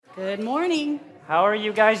Good morning. How are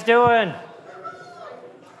you guys doing?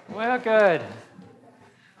 Well, good.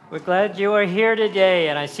 We're glad you are here today,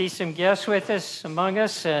 and I see some guests with us among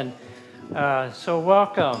us, and so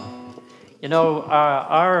welcome. You know,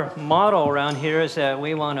 our motto around here is that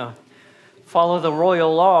we want to follow the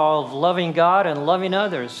royal law of loving God and loving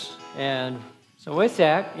others. And so with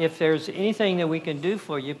that, if there's anything that we can do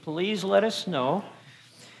for you, please let us know.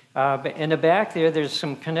 In the back there's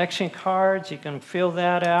some connection cards. You can fill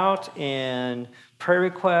that out, and prayer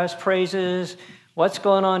requests, praises, what's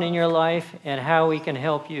going on in your life, and how we can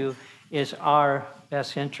help you is our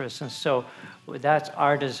best interest. And so that's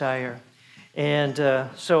our desire. And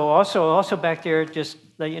so also back there, just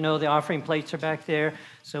let you know the offering plates are back there.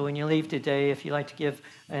 So when you leave today, if you like to give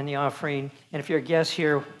in the offering, and if you're a guest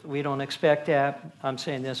here, we don't expect that. I'm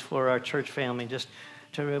saying this for our church family,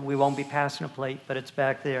 we won't be passing a plate, but it's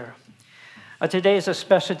back there. Today is a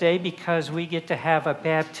special day because we get to have a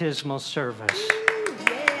baptismal service.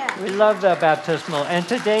 Yeah. We love the baptismal. And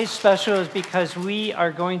today's special is because we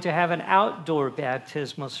are going to have an outdoor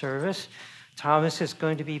baptismal service. Thomas is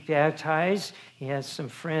going to be baptized. He has some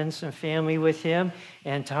friends and family with him.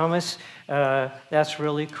 And Thomas, that's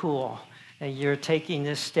really cool. And you're taking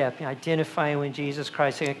this step, identifying with Jesus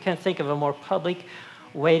Christ. I can't think of a more public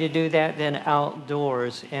way to do that than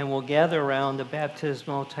outdoors. And we'll gather around the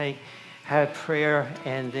baptismal, have prayer,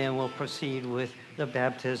 and then we'll proceed with the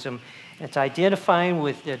baptism. It's identifying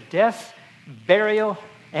with the death, burial,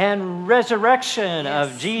 and resurrection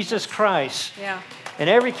of Jesus Christ. Yeah. And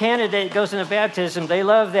every candidate goes into baptism, they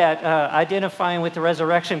love that, identifying with the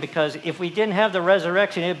resurrection, because if we didn't have the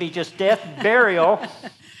resurrection, it'd be just death, burial,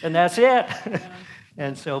 and that's it. Yeah.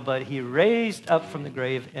 And so, but he raised up from the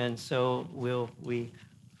grave, and so will we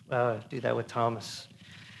do that with Thomas.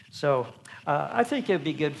 So I think it would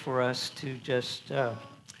be good for us to just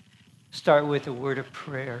start with a word of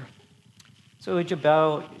prayer. So would you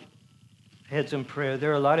bow heads in prayer?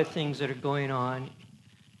 There are a lot of things that are going on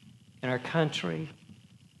in our country,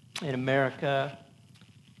 in America,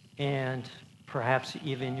 and perhaps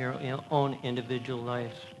even your own individual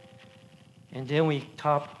life. And then we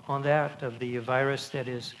top on that of the virus that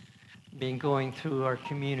is been going through our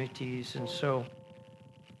communities. And so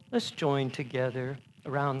let's join together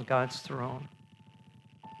around God's throne.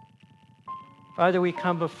 Father, we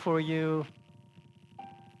come before you.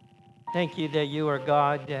 Thank you that you are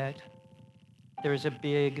God, that there is a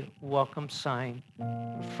big welcome sign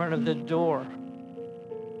in front of the door.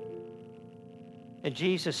 And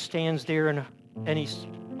Jesus stands there and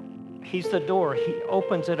He's the door. He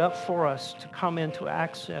opens it up for us to come in to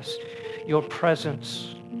access your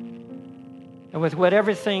presence. And with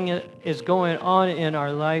everything is going on in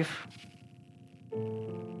our life,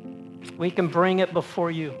 we can bring it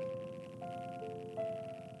before you.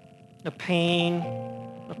 The pain,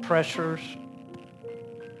 the pressures,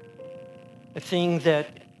 the thing that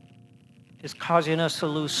is causing us to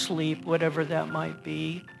lose sleep, whatever that might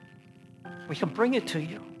be, we can bring it to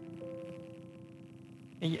you.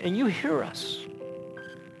 And you hear us.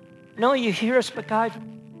 Not only you hear us, but God,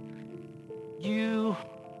 you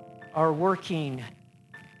are working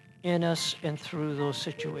in us and through those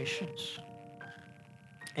situations.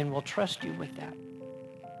 And we'll trust you with that.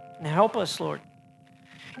 And help us, Lord,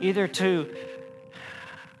 either to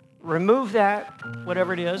remove that,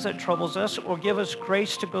 whatever it is that troubles us, or give us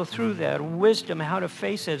grace to go through that, wisdom, how to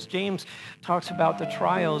face it. As James talks about the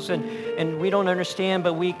trials, and we don't understand,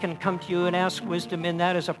 but we can come to you and ask wisdom, and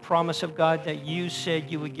that is a promise of God that you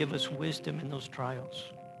said you would give us wisdom in those trials.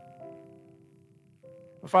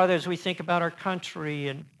 Father, as we think about our country,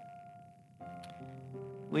 and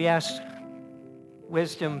we ask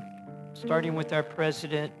wisdom, starting with our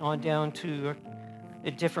president on down to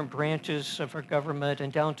the different branches of our government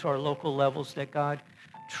and down to our local levels, that God,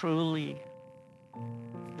 truly,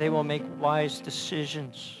 they will make wise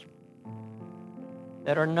decisions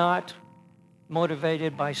that are not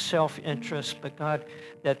motivated by self-interest, but God,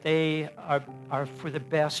 that they are for the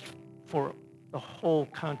best for the whole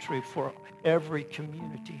country, for every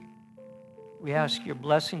community. We ask your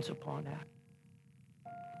blessings upon that.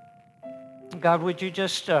 God, would you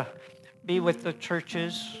just be with the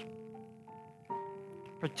churches,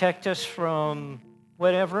 protect us from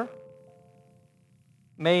whatever.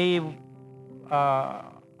 May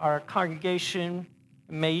our congregation,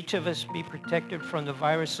 may each of us be protected from the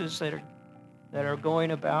viruses that are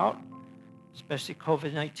going about, especially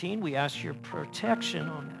COVID-19. We ask your protection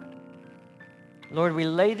on that. Lord, we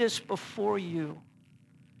lay this before you.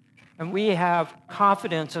 And we have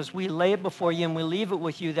confidence as we lay it before you and we leave it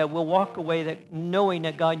with you that we'll walk away knowing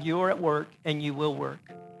that, God, you're at work and you will work.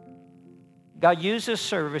 God, use this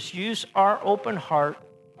service. Use our open heart,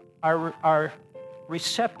 our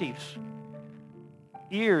receptive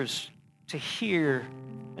ears to hear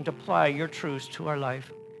and to apply your truths to our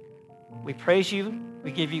life. We praise you.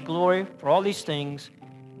 We give you glory for all these things.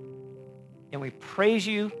 And we praise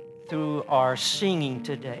you through our singing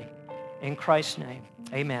today. In Christ's name,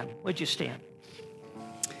 amen. Would you stand?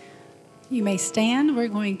 You may stand. We're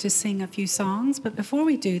going to sing a few songs. But before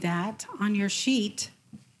we do that, on your sheet,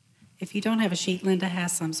 if you don't have a sheet, Linda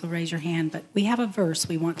has some, so raise your hand. But we have a verse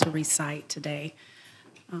we want to recite today.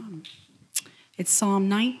 It's Psalm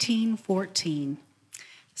 19:14.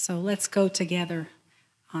 So let's go together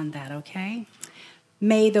on that, okay?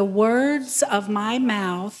 May the words of my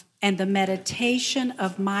mouth and the meditation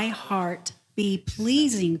of my heart be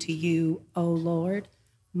pleasing to you, O Lord,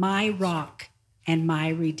 my rock and my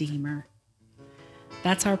redeemer.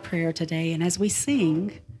 That's our prayer today. And as we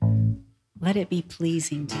sing, let it be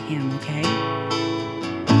pleasing to him, okay?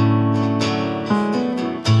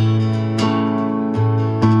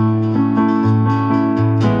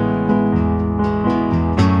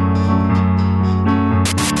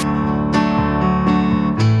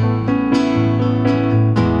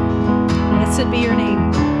 Blessed be your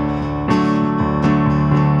name.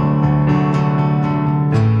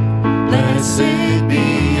 Blessed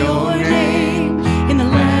be your name in the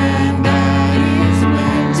land that is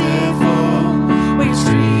plentiful, where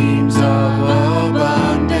streams of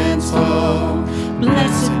abundance flow.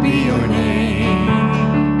 Blessed be your name.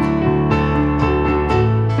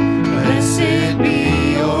 Blessed be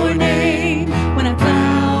your name when I'm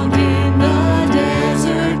found in the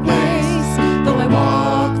desert place. Though I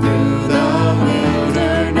walk through the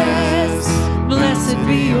wilderness, blessed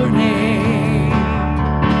be your name.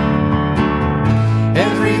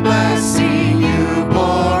 Every blessing you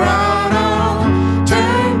pour out, I'll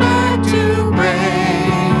turn back to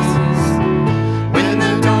praise. When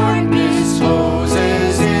the darkness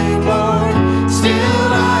closes in, Lord,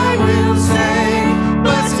 still I will say,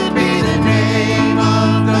 blessed be the name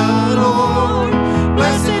of the Lord.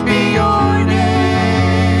 Blessed be your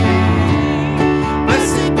name.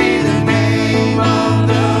 Blessed be the name of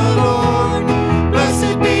the Lord.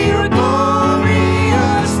 Blessed be your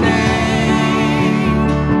glorious name.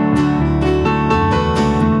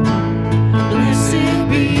 Blessed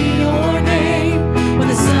be your name when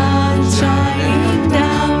the sun's shining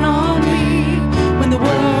down on me, when the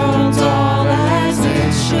world's all as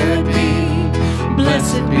it should be.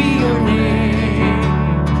 Blessed be your name.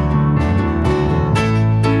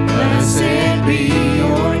 Blessed be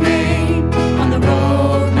your name on the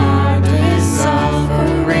road marked with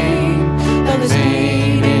suffering, though there's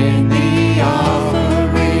pain in the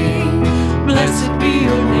offering. Blessed be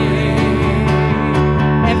your name.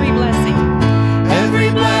 Every blessing. Every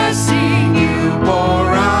blessing you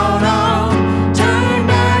pour out, I'll turn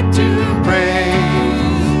back to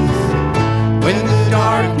praise. When the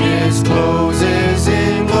darkness closes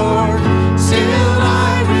in, Lord, still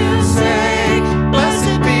I will say,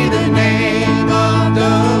 blessed be the name of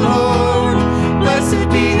the Lord. Blessed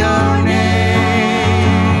be your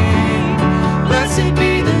name. Blessed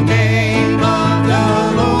be the name of the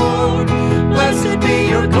Lord. Blessed be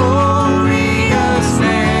your glorious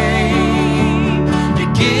name. You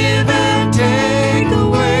give and take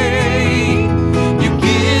away. You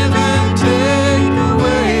give and take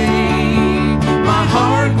away. My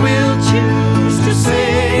heart will choose to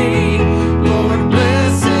say, Lord,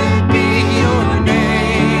 blessed be your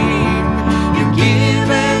name. You give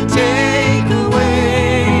and take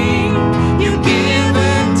away. You give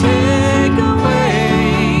and take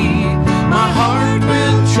away. My heart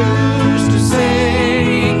will choose to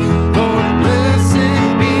say, Lord, blessed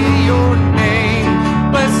be your name.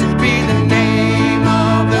 Blessed be the name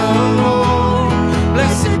of the Lord.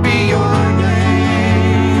 Blessed be your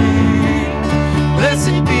name.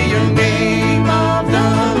 Blessed be your name of the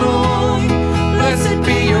Lord. Blessed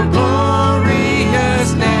be your glorious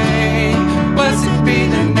name. Blessed be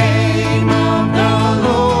the name of the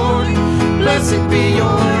Lord. Blessed be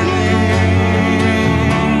your name.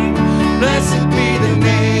 Blessed be the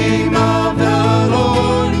name of the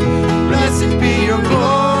Lord. Blessed be your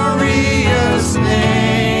glorious name.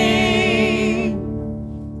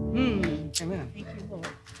 Amen. Thank you, Lord.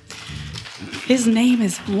 His name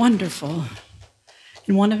is wonderful.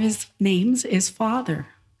 And one of his names is Father.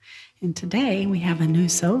 And today we have a new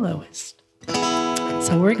soloist.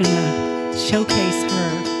 So we're going to showcase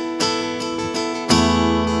her.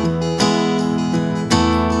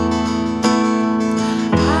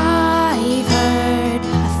 I've heard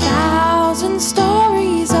 1,000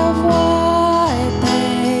 stories of what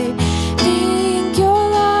they think you're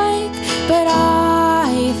like, but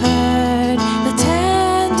I've heard the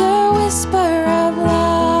tender whisper of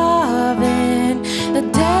love.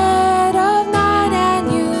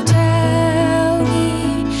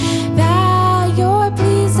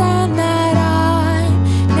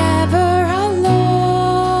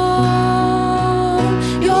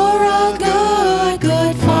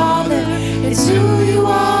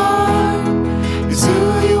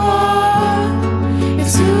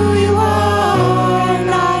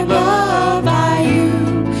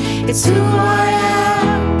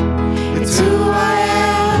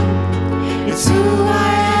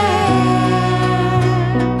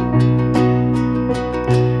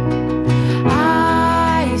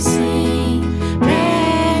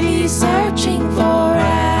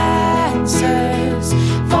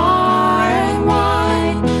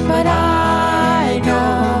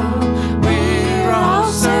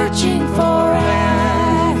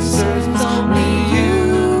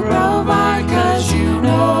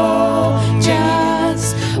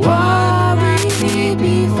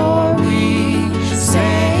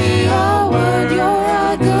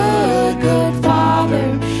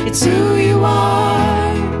 It's who you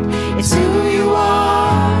are. It's who you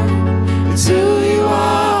are. It's who you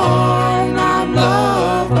are. And I'm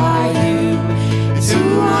loved by you. It's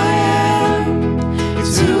who I am.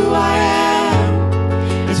 It's who I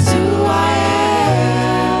am. It's who I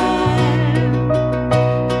am.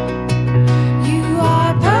 You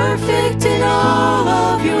are perfect in all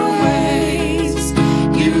of your ways.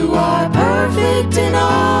 You are perfect in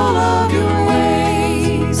all of your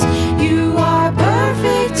ways. You are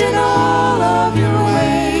perfect in all of your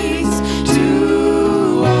ways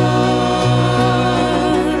to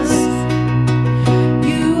us.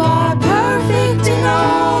 You are perfect in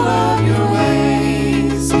all of your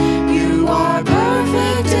ways. You are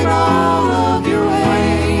perfect in all of your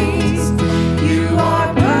ways. You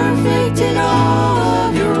are perfect in all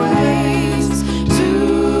of your ways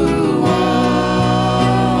to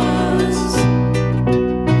us.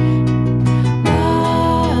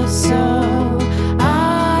 Love so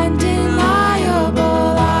undeniable,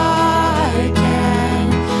 I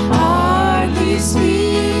can hardly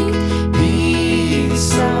speak.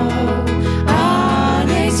 Peace so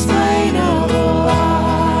unexplainable,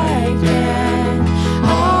 I can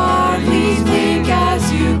hardly think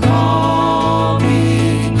as you call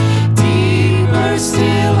me. Deeper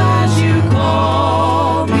still as you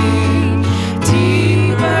call me.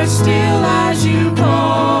 Deeper still as you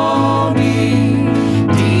call me.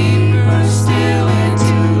 Deeper still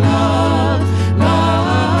into love,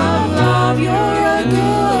 love, love. You're a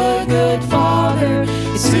good, good Father.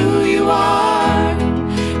 It's who you are.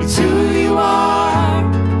 It's who you are.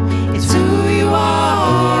 It's who you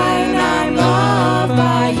are. And I'm loved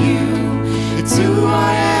by you. It's who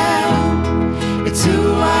I am. It's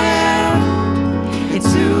who I am.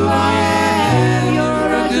 It's who I am.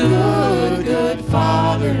 You're a good, good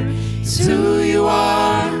Father. It's who you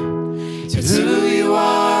are. It's who you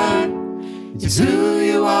are. It's who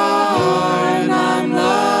you are. And I'm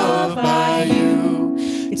loved by you.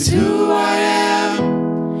 It's who I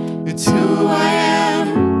am. It's who I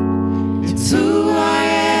am. It's who I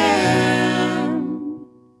am.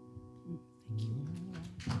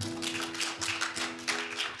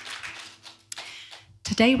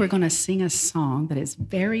 Today we're going to sing a song that is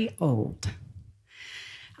very old.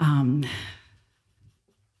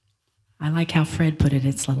 I like how Fred put it,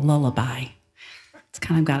 it's a lullaby. It's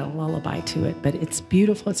kind of got a lullaby to it, but it's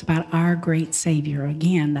beautiful. It's about our great Savior.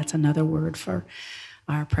 Again, that's another word for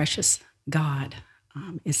our precious God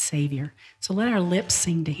is Savior. So let our lips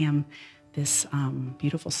sing to him this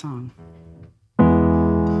beautiful song.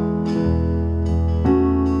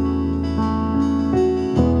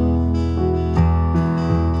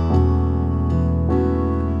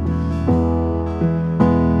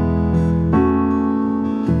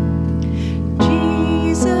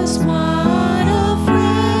 Jesus, what a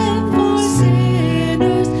friend for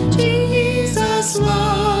sinners. Jesus,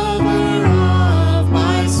 lover of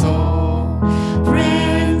my soul.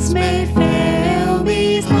 Friends may fail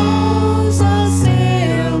me, foes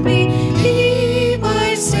assail me. He,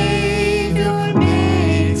 my Savior,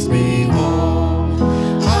 makes me whole.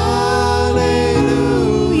 Hallelujah,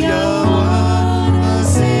 what a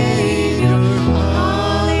Savior.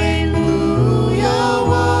 Hallelujah,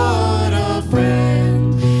 what a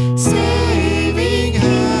friend. Savior,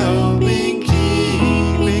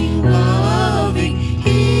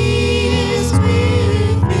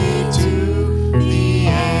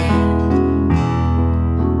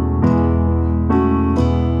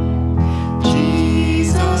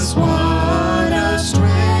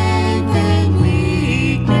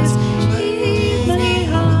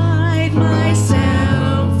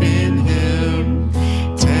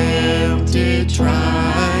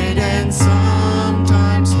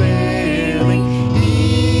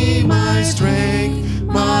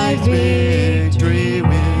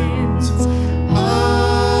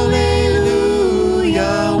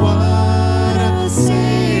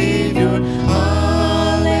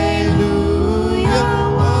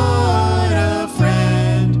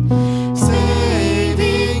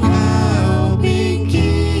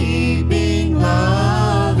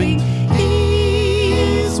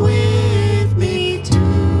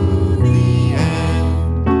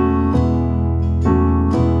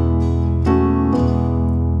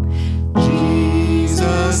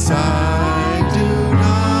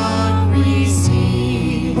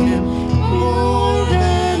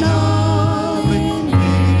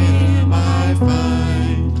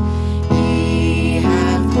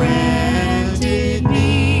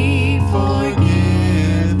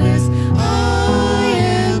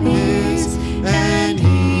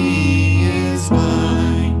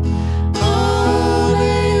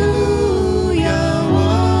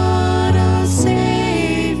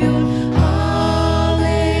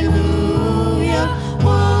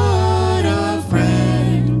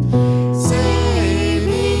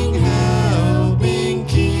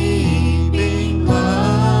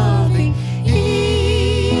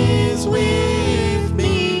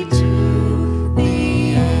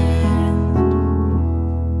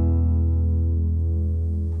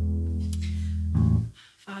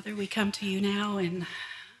 Father, we come to you now and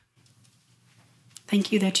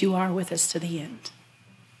thank you that you are with us to the end.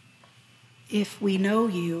 If we know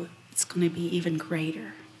you, it's going to be even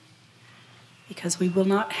greater because we will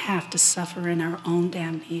not have to suffer in our own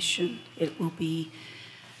damnation. It will be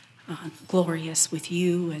glorious with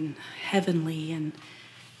you and heavenly and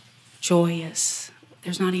joyous.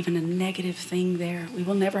 There's not even a negative thing there. We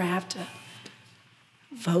will never have to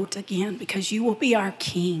vote again because you will be our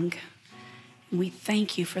King. And we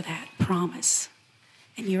thank you for that promise.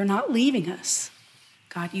 And you're not leaving us.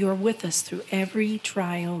 God, you are with us through every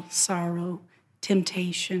trial, sorrow,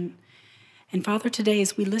 temptation. And Father, today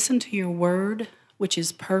as we listen to your word, which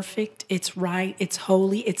is perfect, it's right, it's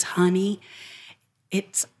holy, it's honey,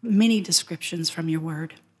 it's many descriptions from your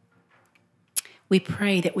word. We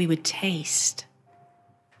pray that we would taste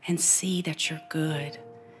and see that you're good.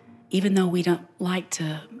 Even though we don't like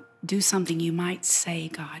to do something you might say,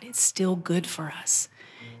 God, it's still good for us.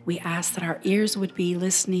 We ask that our ears would be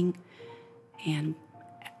listening and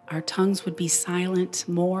our tongues would be silent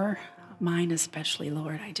more, mine especially,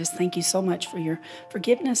 Lord. I just thank you so much for your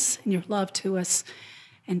forgiveness and your love to us.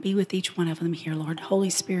 And be with each one of them here, Lord.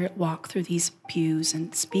 Holy Spirit, walk through these pews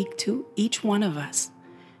and speak to each one of us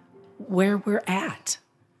where we're at.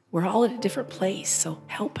 We're all at a different place, so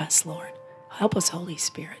help us, Lord. Help us, Holy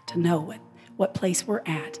Spirit, to know what place we're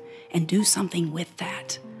at and do something with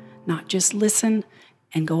that. Not just listen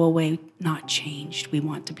and go away not changed. We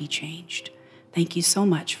want to be changed. Thank you so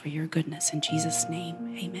much for your goodness. In Jesus'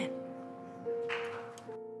 name, amen.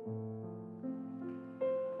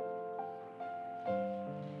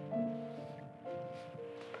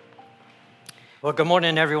 Well, good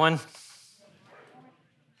morning, everyone.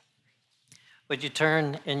 Would you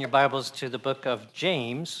turn in your Bibles to the book of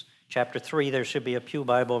James, chapter 3. There should be a pew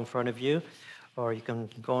Bible in front of you, or you can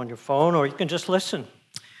go on your phone, or you can just listen.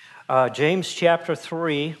 James chapter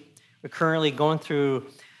 3, we're currently going through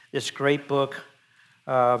this great book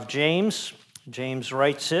of James. James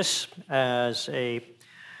writes this as ends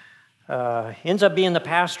up being the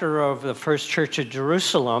pastor of the First Church of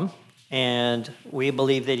Jerusalem, and we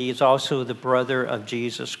believe that he is also the brother of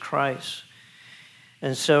Jesus Christ.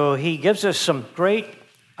 And so he gives us some great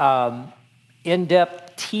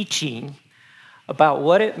in-depth teaching about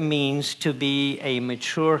what it means to be a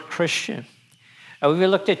mature Christian. We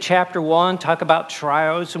looked at chapter 1, talk about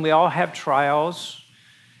trials, and we all have trials.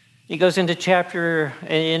 He goes into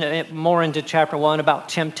more into chapter 1 about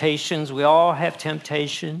temptations. We all have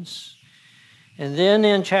temptations. And then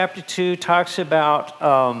in chapter 2 talks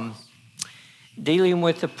about dealing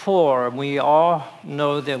with the poor. We all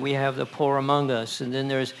know that we have the poor among us. And then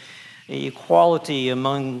there's equality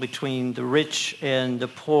between the rich and the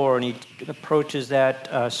poor, and he approaches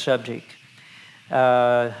that subject,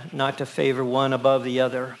 not to favor one above the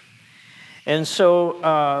other. And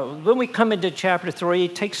so when we come into chapter 3,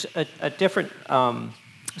 it takes a different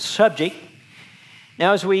subject.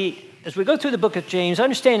 Now, as we go through the book of James,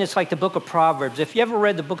 understand it's like the book of Proverbs. If you ever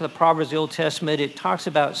read the book of the Proverbs, the Old Testament, it talks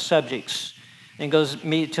about subjects and goes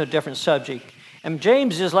to a different subject. And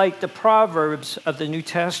James is like the Proverbs of the New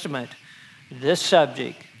Testament. This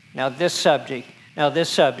subject, now this subject, now this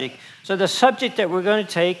subject. So the subject that we're going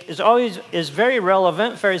to take is very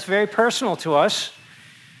relevant, it's very personal to us.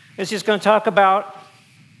 It's just going to talk about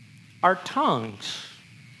our tongues.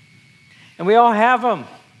 And we all have them.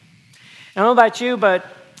 I don't know about you, but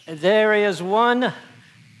there is one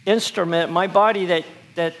instrument in my body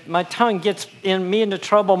that my tongue gets me into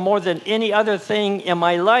trouble more than any other thing in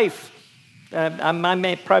my life. I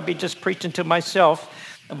may probably be just preaching to myself,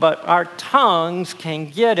 but our tongues can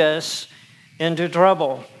get us into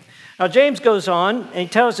trouble. Now, James goes on, and he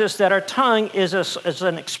tells us that our tongue is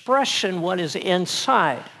an expression what is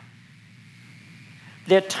inside.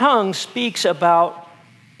 The tongue speaks about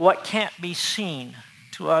what can't be seen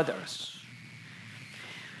to others.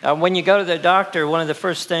 When you go to the doctor, one of the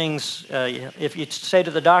first things, if you say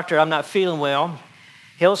to the doctor, I'm not feeling well,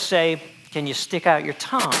 he'll say, can you stick out your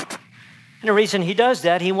tongue? And the reason he does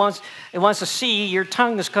that, he wants to see your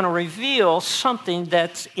tongue is going to reveal something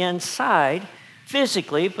that's inside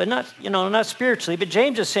physically, but not spiritually. But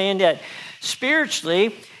James is saying that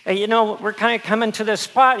spiritually, we're kind of coming to this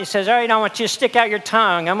spot. He says, all right, I want you to stick out your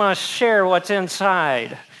tongue. I'm going to share what's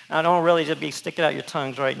inside. I don't really just be sticking out your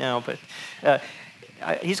tongues right now, but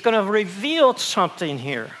he's going to reveal something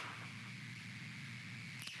here.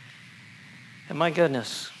 And my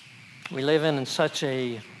goodness, we live in such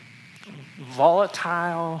a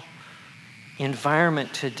volatile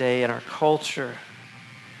environment today in our culture.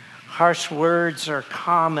 Harsh words are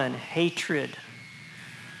common, hatred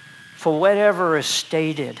for whatever is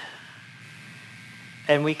stated.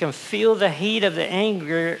 and we can feel the heat of the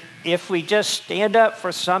anger if we just stand up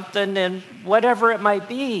for something, and whatever it might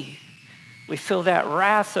be. We feel that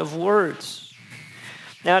wrath of words.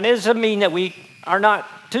 Now, it doesn't mean that we are not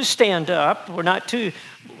to stand up. We're not to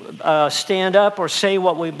stand up or say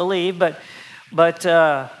what we believe, but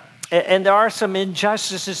and there are some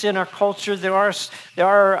injustices in our culture. There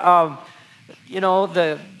are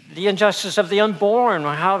the injustice of the unborn,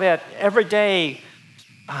 how that every day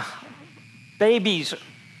babies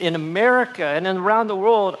in America and around the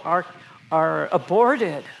world are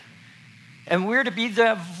aborted. And we're to be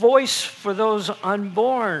that voice for those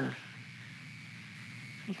unborn.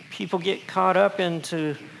 People get caught up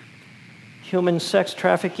into human sex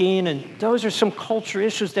trafficking, and those are some culture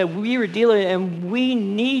issues that we are dealing with, and we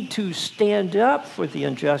need to stand up for the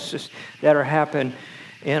injustice that are happening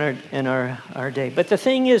in our day. But the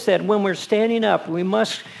thing is that when we're standing up, we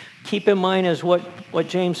must keep in mind as what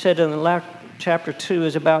James said in the last chapter 2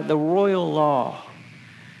 is about the royal law.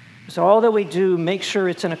 So all that we do, make sure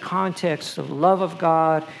it's in a context of love of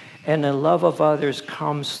God and the love of others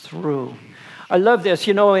comes through. I love this,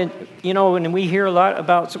 when we hear a lot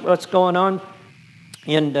about what's going on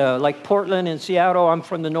in like Portland and Seattle. I'm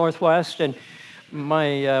from the Northwest, and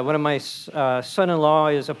one of my son-in-law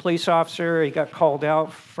is a police officer. He got called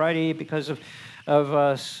out Friday because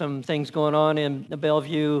of some things going on in the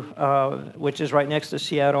Bellevue, which is right next to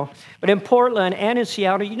Seattle. But in Portland and in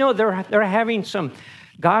Seattle, they're having some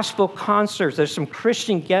gospel concerts. There's some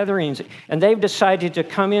Christian gatherings, and they've decided to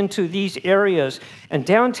come into these areas. And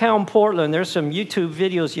downtown Portland, there's some YouTube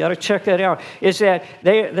videos. You ought to check that out. Is that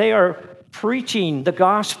they are preaching the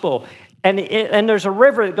gospel. And there's a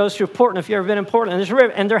river that goes through Portland. If you've ever been in Portland, there's a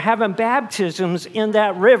river, and they're having baptisms in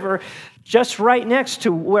that river just right next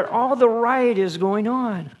to where all the riot is going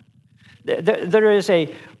on. There is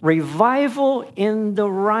a revival in the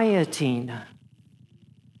rioting.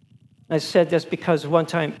 I said this because one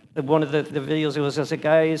time, one of the videos, it was as a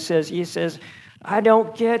guy, he says, I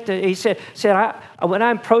don't get it. He said, when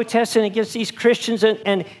I'm protesting against these Christians,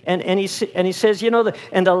 and he says,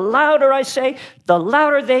 and the louder I say, the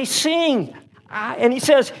louder they sing. And he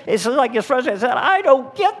says, it's like his friend said, I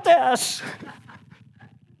don't get this.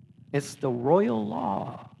 It's the royal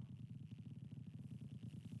law.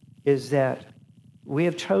 Is that we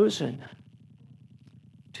have chosen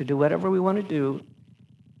to do whatever we want to do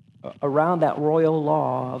around that royal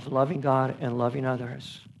law of loving God and loving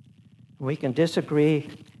others. We can disagree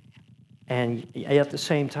and at the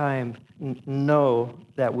same time know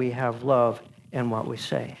that we have love in what we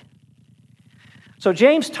say. So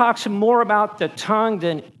James talks more about the tongue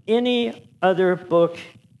than any other book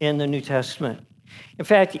in the New Testament. In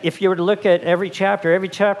fact, if you were to look at every chapter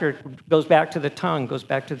goes back to the tongue,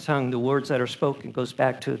 the words that are spoken goes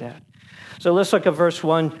back to that. So let's look at verse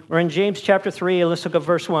 1. We're in James chapter 3, and let's look at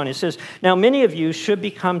verse 1. It says, now many of you should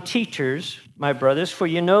become teachers, my brothers, for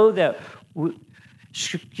you know that,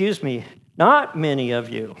 not many of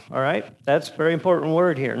you, all right? That's a very important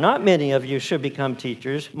word here. Not many of you should become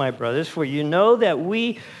teachers, my brothers, for you know that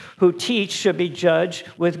we who teach should be judged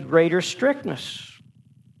with greater strictness.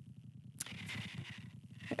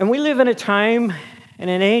 And we live in a time and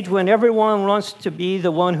an age when everyone wants to be the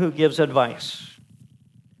one who gives advice.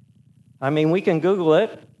 I mean, we can Google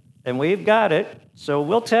it, and we've got it, so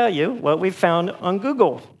we'll tell you what we found on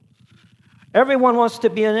Google. Everyone wants to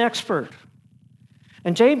be an expert.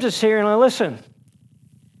 And James is here, and listen,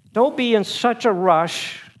 don't be in such a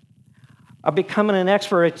rush of becoming an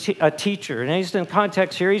expert, a teacher. And he's in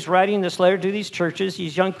context here. He's writing this letter to these churches,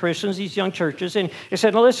 these young Christians, these young churches. And he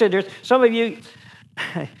said, now listen, there's some of you,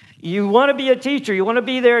 you want to be a teacher. You want to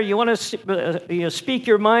be there. You want to speak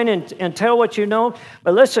your mind and tell what you know.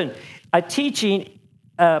 But listen, a teaching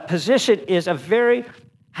position has a very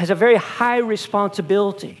high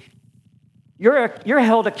responsibility. You're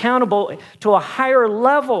held accountable to a higher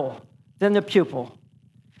level than the pupil.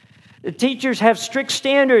 The teachers have strict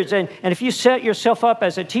standards, and if you set yourself up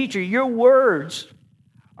as a teacher, your words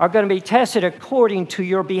are going to be tested according to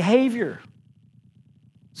your behavior.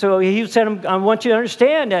 So he said, I want you to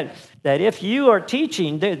understand that if you are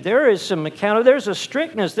teaching, there is some accountability, there's a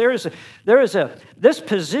strictness, this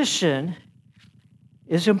position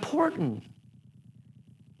is important.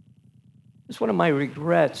 It's one of my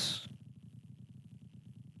regrets,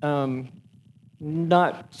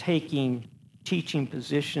 not taking teaching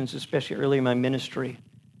positions, especially early in my ministry.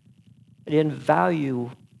 I didn't value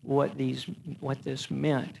what this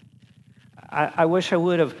meant. I wish I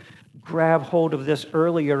would have grabbed hold of this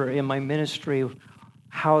earlier in my ministry,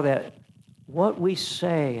 how that what we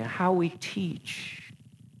say and how we teach.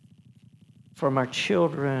 from our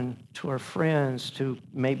children to our friends to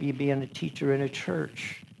maybe being a teacher in a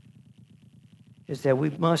church, is that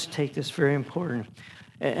we must take this very important.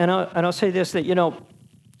 And I'll say this, that,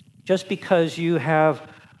 just because you have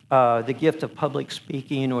the gift of public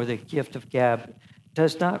speaking or the gift of gab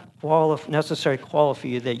does not necessarily qualify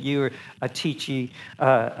you that you're a teacher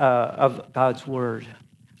of God's word.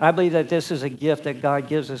 I believe that this is a gift that God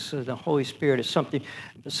gives us in the Holy Spirit. It's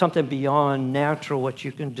something beyond natural what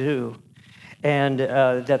you can do. And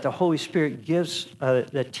that the Holy Spirit gives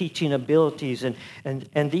the teaching abilities, and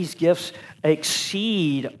these gifts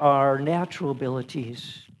exceed our natural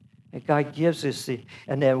abilities. That God gives us,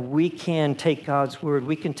 and that we can take God's word,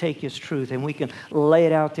 we can take His truth, and we can lay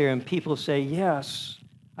it out there, and people say, yes,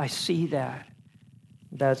 I see that.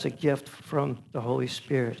 That's a gift from the Holy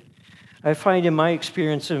Spirit. I find in my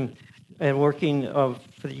experience and working for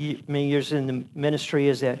many years in the ministry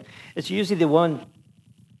is that it's usually the one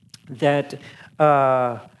that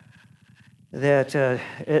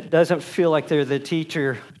it doesn't feel like they're the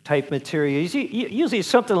teacher type material. Usually it's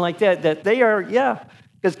something like that they are,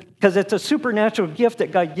 because it's a supernatural gift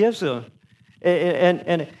that God gives them.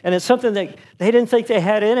 And it's something that they didn't think they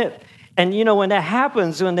had in it. And, when that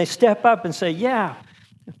happens, when they step up and say, yeah,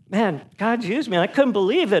 man, God used me, and I couldn't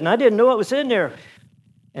believe it, and I didn't know it was in there.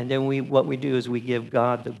 And then what we do is we give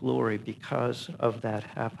God the glory because of that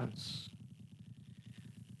happens.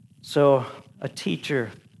 So a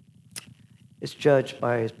teacher is judged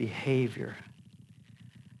by his behavior,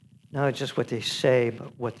 not just what they say,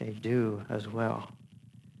 but what they do as well.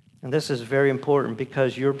 And this is very important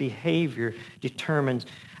because your behavior determines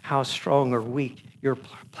how strong or weak your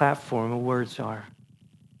platform of words are.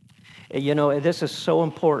 This is so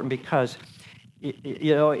important because,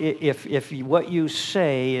 if what you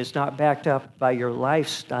say is not backed up by your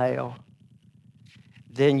lifestyle,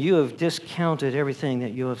 then you have discounted everything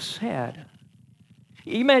that you have said.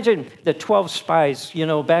 Imagine the 12 spies,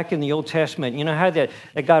 back in the Old Testament. How that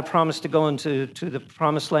God promised to go into the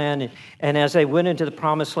promised land. And as they went into the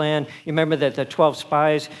promised land, you remember that the 12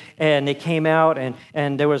 spies, and they came out,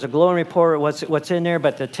 and there was a glowing report, what's in there.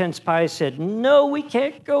 But the 10 spies said, no, we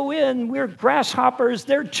can't go in. We're grasshoppers.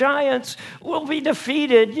 They're giants. We'll be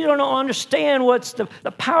defeated. You don't understand what's the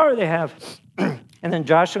power they have. And then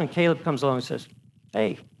Joshua and Caleb comes along and says,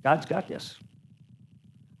 hey, God's got this.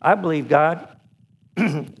 I believe God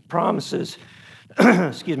promises,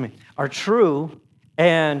 are true,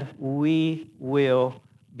 and we will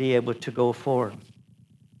be able to go forward.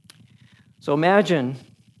 So imagine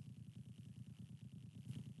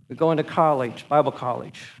we're going to college, Bible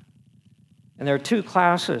college, and there are 2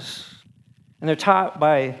 classes, and they're taught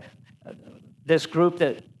by this group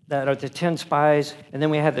that are the 10 spies, and then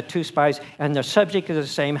we have the 2 spies, and the subject is the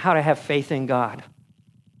same, how to have faith in God.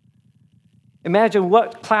 Imagine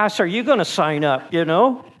what class are you going to sign up,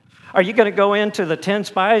 Are you going to go into the 10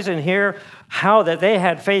 spies and hear how that they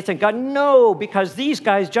had faith in God? No, because these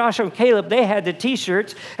guys, Joshua and Caleb, they had the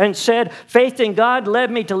T-shirts and said, faith in God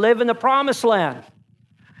led me to live in the promised land.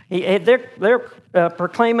 They're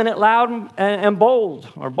proclaiming it loud and bold,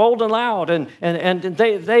 or bold and loud, and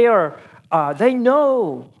they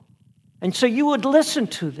know. And so you would listen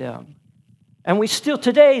to them. And we still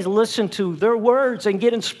today listen to their words and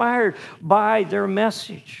get inspired by their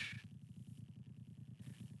message.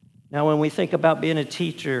 Now, when we think about being a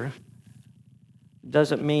teacher, it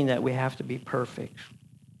doesn't mean that we have to be perfect.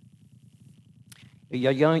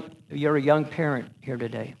 You're a young parent here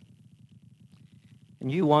today,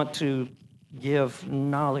 and you want to give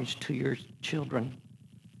knowledge to your children.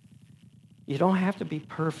 You don't have to be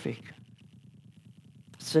perfect.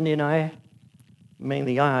 Cindy and I,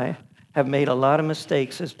 mainly I, have made a lot of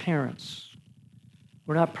mistakes as parents.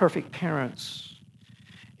 We're not perfect parents.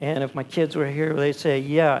 And if my kids were here, they'd say,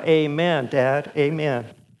 yeah, amen, Dad, amen.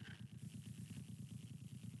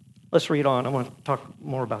 Let's read on. I want to talk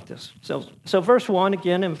more about this. So verse 1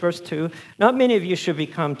 again and verse 2, not many of you should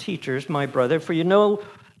become teachers, my brother, for you know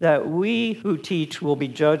that we who teach will be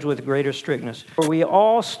judged with greater strictness. For we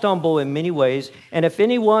all stumble in many ways, and if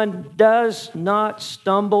anyone does not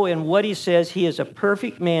stumble in what he says, he is a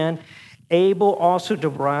perfect man, able also to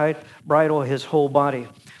bridle his whole body.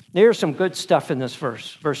 There's some good stuff in this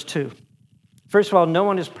verse 2. First of all, no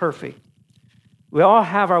one is perfect. We all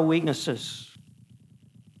have our weaknesses.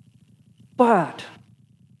 But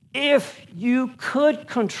if you could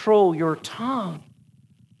control your tongue,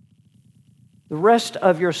 the rest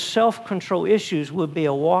of your self-control issues would be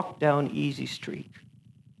a walk down easy street.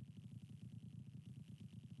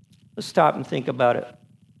 Let's stop and think about it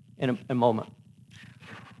in a moment.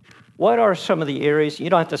 What are some of the areas, you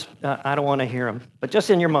don't have to, I don't want to hear them, but just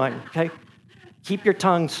in your mind, okay? keep your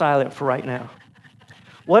tongue silent for right now.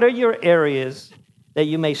 What are your areas that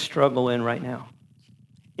you may struggle in right now?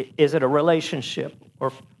 Is it a relationship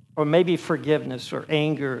or maybe forgiveness or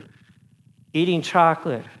anger, eating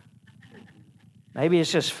chocolate? Maybe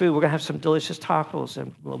it's just food. We're going to have some delicious tacos in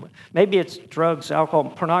a little bit. Maybe it's drugs, alcohol,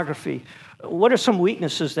 pornography. What are some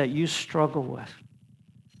weaknesses that you struggle with?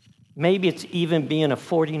 Maybe it's even being a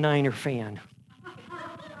 49er fan.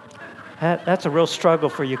 That's a real struggle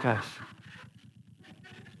for you guys.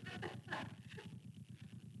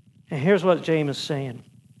 And here's what James is saying.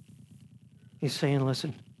 He's saying,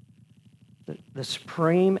 listen, the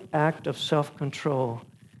supreme act of self-control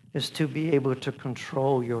is to be able to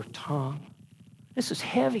control your tongue. This is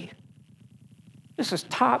heavy. This is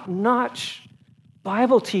top-notch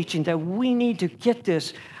Bible teaching that we need to get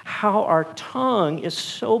this, how our tongue is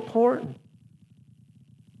so important.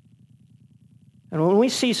 And when we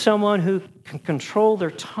see someone who can control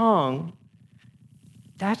their tongue,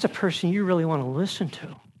 that's a person you really want to listen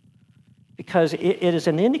to, because it is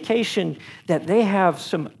an indication that they have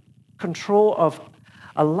some control of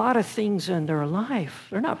a lot of things in their life.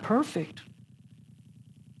 They're not perfect.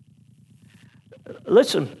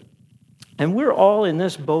 Listen, and we're all in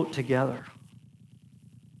this boat together.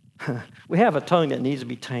 We have a tongue that needs to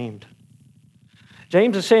be tamed.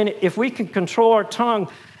 James is saying if we can control our tongue,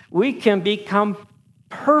 we can become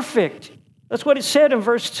perfect. That's what it said in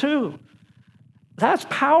verse 2. That's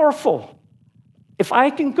powerful. If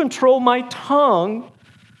I can control my tongue,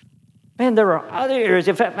 man, there are other areas.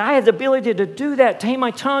 If I have the ability to do that, tame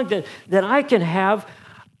my tongue, then I can have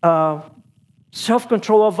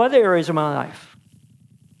self-control of other areas of my life.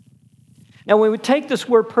 Now, when we take this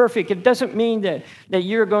word perfect, it doesn't mean that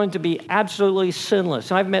you're going to be absolutely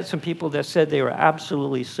sinless. I've met some people that said they were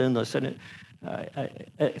absolutely sinless, and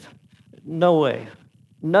no way.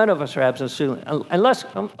 None of us are absolutely sinless.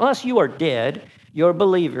 Unless you are dead, you're a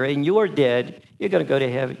believer, and you are dead, you're going to go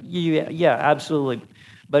to heaven. Yeah, absolutely.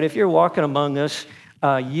 But if you're walking among us,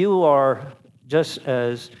 you are just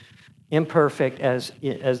as imperfect as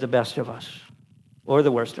the best of us, or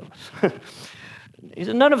the worst of us.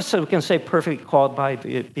 None of us can say perfect qualified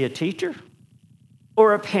to be a teacher,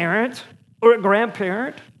 or a parent, or a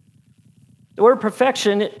grandparent. The word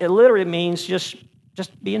perfection, it literally means just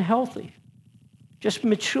being healthy, just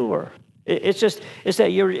mature. It's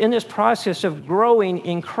that you're in this process of growing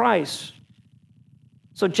in Christ.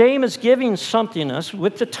 So James is giving something us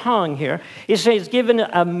with the tongue here. He says he's given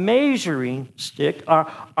a measuring stick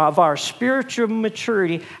of our spiritual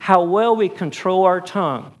maturity, how well we control our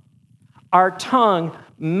tongue. Our tongue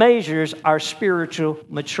measures our spiritual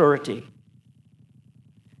maturity.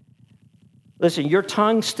 Listen, your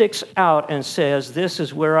tongue sticks out and says, this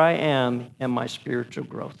is where I am in my spiritual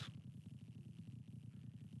growth.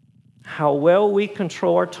 How well we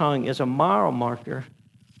control our tongue is a mile marker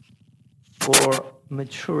for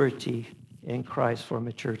maturity in Christ,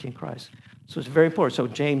 So it's very important. So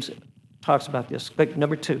James talks about this. But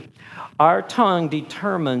number 2, our tongue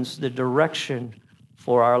determines the direction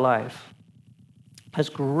for our life. Has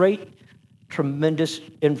great, tremendous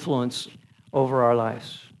influence over our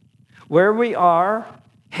lives. Where we are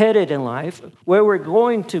headed in life, where we're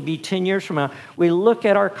going to be 10 years from now, we look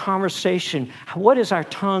at our conversation. What is our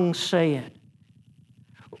tongue saying?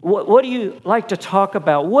 What do you like to talk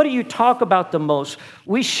about? What do you talk about the most?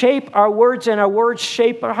 We shape our words, and our words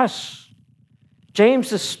shape us.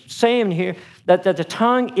 James is saying here that the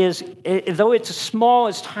tongue is, though it's small,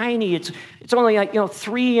 it's tiny, it's only like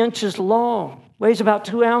 3 inches long. Weighs about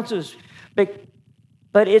 2 ounces,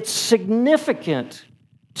 but it's significant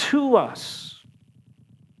to us,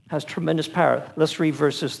 has tremendous power. Let's read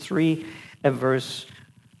verses 3 and verse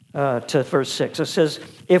 6. It says,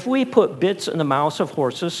 if we put bits in the mouths of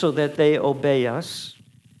horses so that they obey us.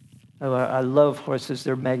 Oh, I love horses.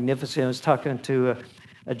 They're magnificent. I was talking to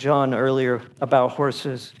John earlier about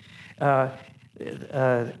horses. But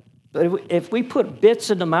if we put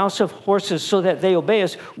bits in the mouths of horses so that they obey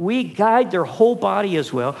us, we guide their whole body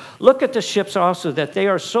as well. Look at the ships also, that they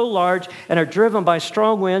are so large and are driven by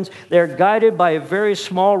strong winds. They are guided by a very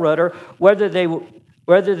small rudder, whether they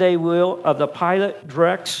will of the pilot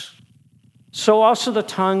directs. So also the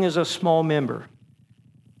tongue is a small member,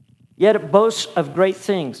 yet it boasts of great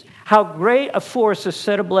things. How great a force is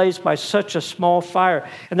set ablaze by such a small fire.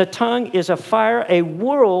 And the tongue is a fire, a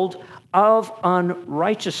world of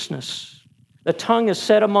unrighteousness. The tongue is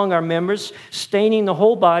set among our members, staining the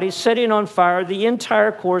whole body, setting on fire the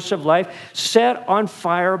entire course of life, set on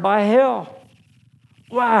fire by hell.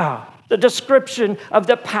 Wow, the description of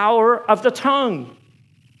the power of the tongue.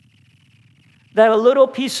 That a little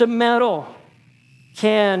piece of metal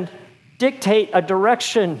can dictate a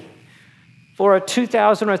direction or a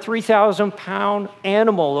 2,000 or 3,000 pound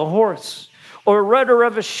animal, a horse, or a rudder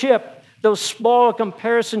of a ship, though small in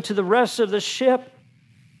comparison to the rest of the ship,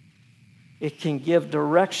 it can give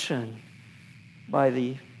direction by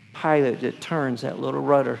the pilot that turns that little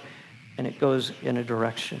rudder and it goes in a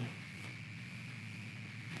direction.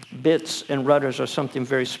 Bits and rudders are something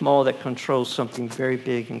very small that controls something very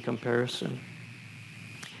big in comparison.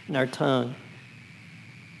 And our tongue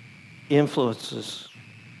influences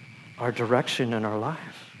our direction in our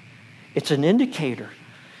life. It's an indicator.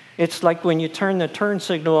 It's like when you turn the turn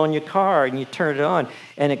signal on your car and you turn it on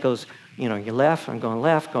and it goes, you're left, I'm going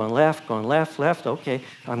left, going left, going left, left. Okay,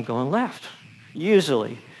 I'm going left.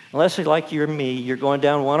 Usually, unless you're like you're me, you're going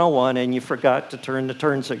down 101 and you forgot to turn the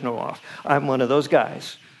turn signal off. I'm one of those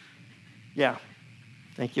guys. Yeah.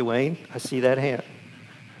 Thank you, Wayne. I see that hand.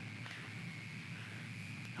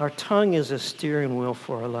 Our tongue is a steering wheel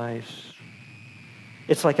for our lives.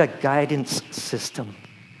 It's like a guidance system.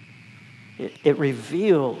 It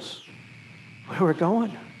reveals where we're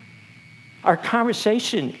going. Our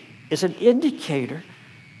conversation is an indicator.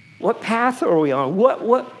 What path are we on?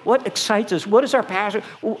 What excites us? What is our passion?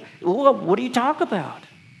 What do you talk about?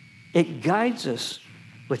 It guides us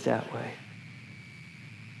with that way.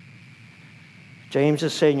 James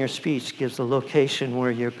is saying your speech gives the location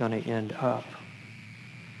where you're going to end up.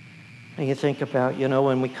 And you think about,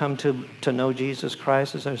 when we come to know Jesus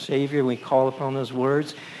Christ as our Savior, we call upon those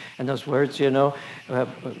words. And those words, with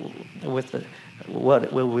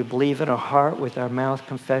what will we believe in our heart, with our mouth,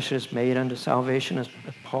 confession is made unto salvation, as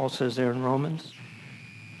Paul says there in Romans.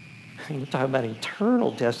 You're talking about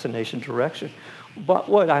eternal destination, direction. But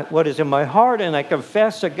what is in my heart, and I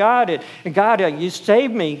confess to God, and God, you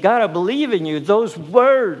saved me. God, I believe in you. Those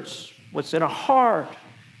words, what's in our heart,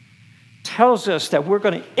 tells us that we're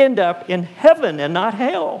going to end up in heaven and not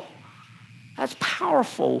hell. That's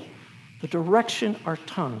powerful. The direction our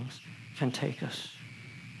tongues can take us.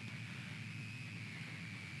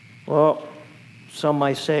 Well, some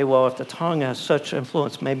might say, well, if the tongue has such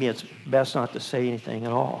influence, maybe it's best not to say anything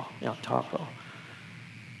at all. Taco.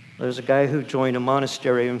 There's a guy who joined a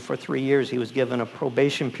monastery, and for 3 years he was given a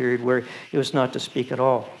probation period where he was not to speak at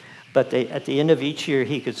all. But at the end of each year,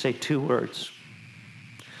 he could say 2 words.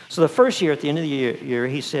 So the first year, at the end of the year,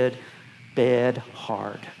 he said, bed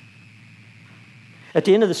hard. At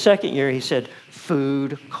the end of the second year, he said,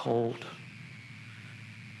 food cold.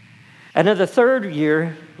 And in the third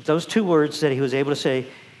year, those 2 words that he was able to say,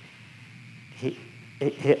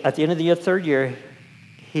 at the end of the third year,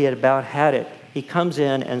 he had about had it. He comes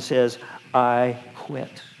in and says, I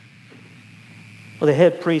quit. Well, the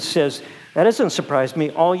head priest says, that doesn't surprise me.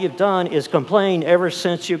 All you've done is complain ever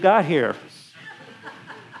since you got here.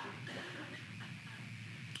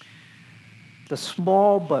 The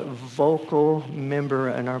small but vocal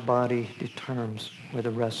member in our body determines where the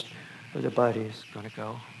rest of the body is going to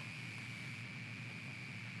go.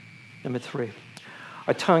 Number 3,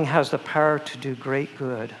 our tongue has the power to do great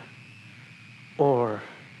good or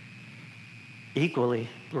equally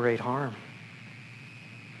great harm.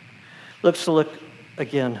 Let's look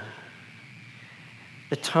again.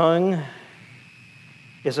 The tongue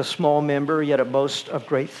is a small member, yet it boasts of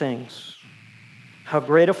great things. How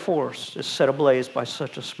great a force is set ablaze by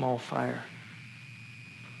such a small fire.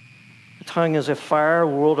 The tongue is a fire, a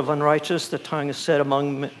world of unrighteousness. The tongue is set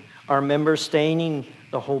among our members, staining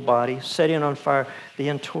the whole body, setting on fire the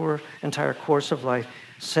entire course of life,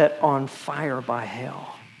 set on fire by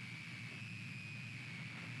hell.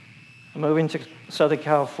 Moving to Southern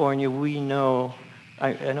California, we know,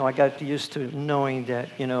 I got used to knowing that,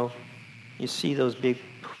 you see those big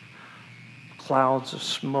clouds of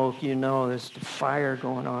smoke, there's the fire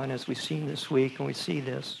going on as we've seen this week, and we see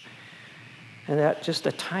this. And that just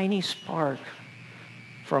a tiny spark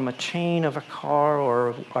from a chain of a car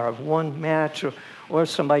or one match or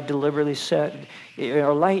somebody deliberately set,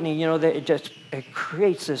 or lightning, it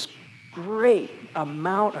creates this great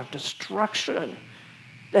amount of destruction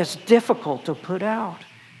that's difficult to put out.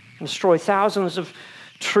 And destroy thousands of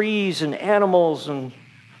trees and animals and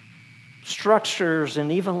structures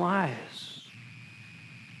and even lives.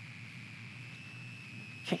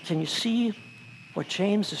 Can you see what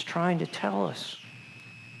James is trying to tell us?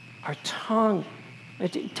 Our tongue,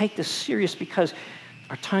 take this serious because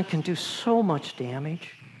our tongue can do so much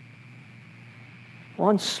damage.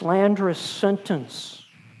 One slanderous sentence,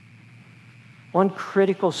 one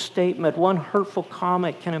critical statement, one hurtful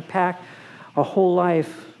comment can impact a whole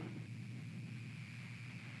life.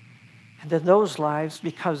 And then those lives,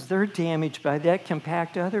 because they're damaged by that, can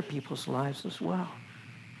impact other people's lives as well.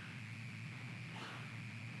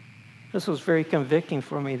 This was very convicting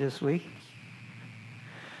for me this week.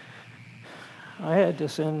 I had to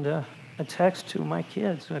send a text to my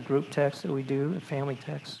kids, a group text that we do, a family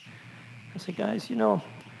text. I said, guys, so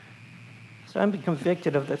I'm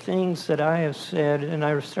convicted of the things that I have said, and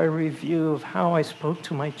I started a review of how I spoke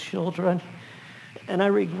to my children, and I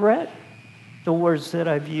regret the words that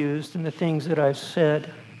I've used and the things that I've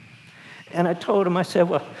said. And I told them, I said,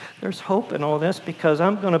 well, there's hope in all this because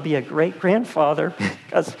I'm going to be a great-grandfather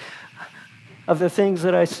because of the things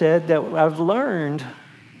that I said that I've learned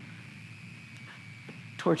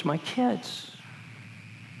towards my kids.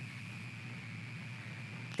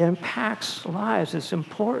 It impacts lives. It's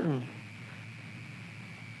important.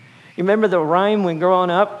 You remember the rhyme when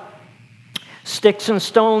growing up? Sticks and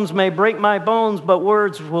stones may break my bones, but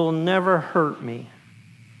words will never hurt me.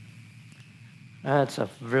 That's a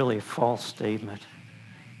really false statement.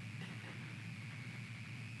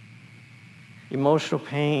 Emotional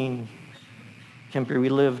pain can be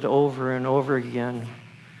relived over and over again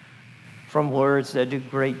from words that do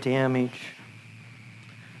great damage.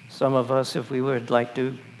 Some of us, if we would like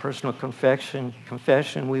to do personal confession,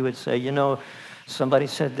 we would say, somebody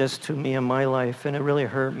said this to me in my life, and it really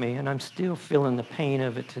hurt me, and I'm still feeling the pain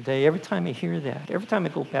of it today. Every time I hear that, every time I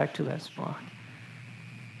go back to that spot.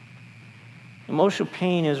 Emotional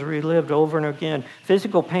pain is relived over and again.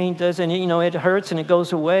 Physical pain doesn't, it hurts and it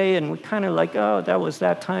goes away, and we kind of like, oh, that was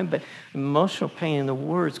that time, but emotional pain and the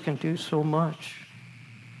words can do so much.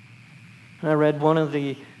 And I read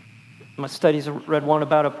my studies, read one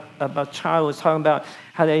about a child who was talking about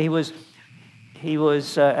how he was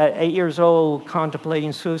at 8 years old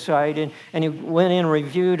contemplating suicide, and he went in and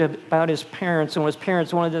reviewed about his parents, and his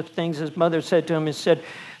parents, one of the things his mother said to him is said,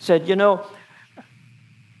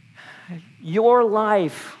 your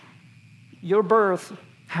life, your birth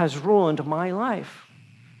has ruined my life.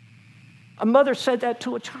 A mother said that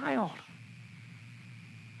to a child.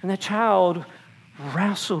 And the child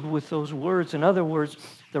wrestled with those words, in other words,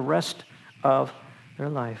 the rest of their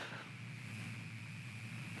life.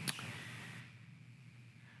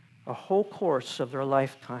 A whole course of their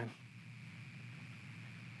lifetime,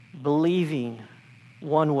 believing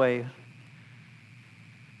one way,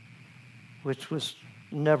 which was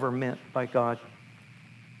never meant by God.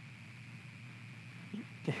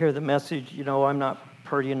 To hear the message, I'm not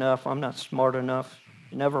pretty enough, I'm not smart enough,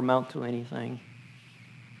 you never amount to anything.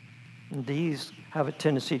 And these have a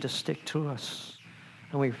tendency to stick to us,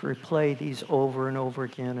 and we replay these over and over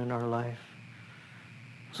again in our life.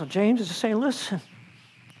 So James is just saying, listen,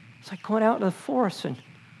 it's like going out into the forest and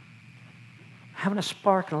having a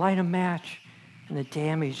spark and light a match, and the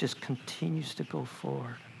damage just continues to go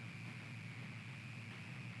forward.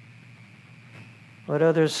 What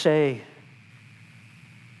others say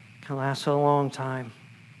can last a long time.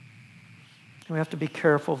 We have to be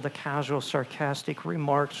careful of the casual, sarcastic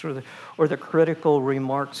remarks or the critical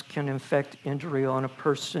remarks can inflict injury on a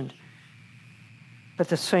person. At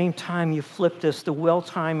the same time, you flip this, the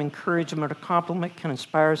well-timed encouragement or compliment can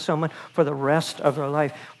inspire someone for the rest of their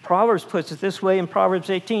life. Proverbs puts it this way in Proverbs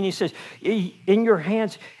 18. He says, in your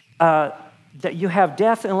hands that you have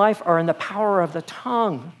death and life are in the power of the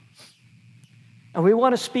tongue. And we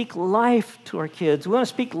want to speak life to our kids. We want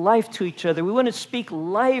to speak life to each other. We want to speak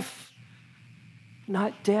life,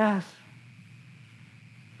 not death.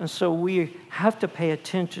 And so we have to pay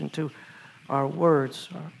attention to our words.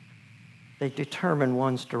 They determine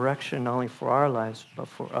one's direction, not only for our lives, but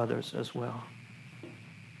for others as well.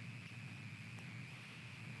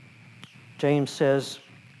 James says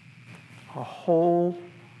a whole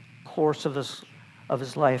course of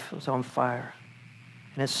his life was on fire,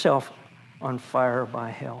 and itself on fire by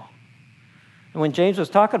hell. And when James was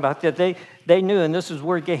talking about that, they knew, and this is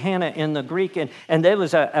word Gehenna in the Greek, and there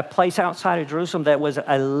was a place outside of Jerusalem that was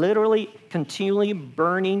a literally continually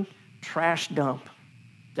burning trash dump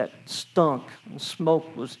that stunk and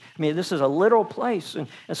smoke was. This is a literal place, and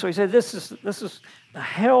so he said, this is the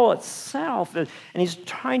hell itself, and he's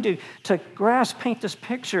trying to paint this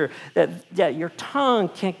picture that your tongue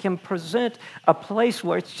can present a place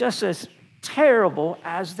where it's just as terrible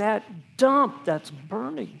as that dump that's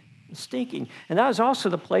burning and stinking. And that was also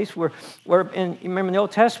the place where you remember in the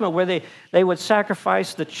Old Testament where they would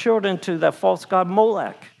sacrifice the children to the false god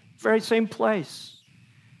Molech. Very same place.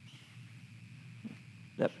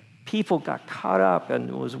 That people got caught up and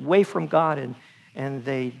was away from God, and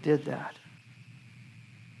they did that.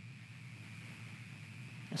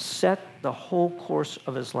 Set the whole course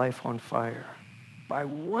of his life on fire by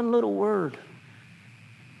one little word.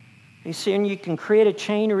 You see, and you can create a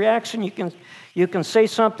chain reaction. You can say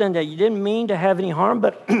something that you didn't mean to have any harm,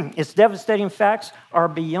 but its devastating facts are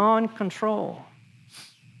beyond control.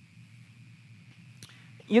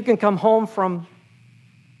 You can come home from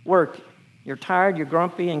work You're tired, you're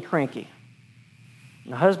grumpy and cranky.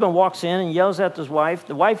 And the husband walks in and yells at his wife.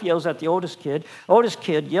 The wife yells at the oldest kid. The oldest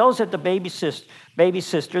kid yells at the baby sister.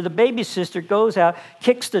 The baby sister goes out,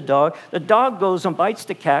 kicks the dog. The dog goes and bites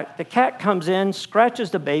the cat. The cat comes in, scratches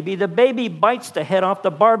the baby. The baby bites the head off the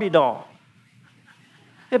Barbie doll.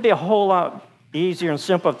 It'd be a whole lot easier and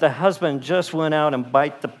simpler if the husband just went out and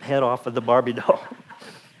bite the head off of the Barbie doll.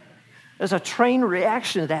 There's a train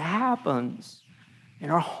reaction that happens in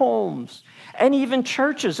our homes and even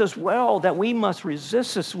churches as well that we must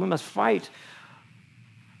resist this, we must fight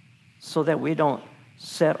so that we don't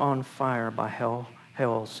set on fire by hell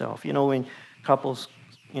itself. You know, when couples,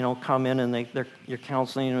 come in and you're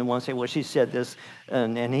counseling and one say, well, she said this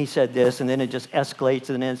and he said this, and then it just escalates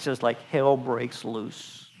and then it's just like hell breaks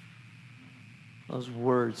loose. Those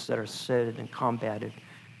words that are said and combated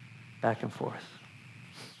back and forth.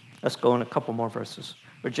 Let's go in a couple more verses.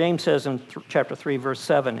 But James says in chapter 3, verse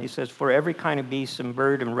 7, he says, for every kind of beast and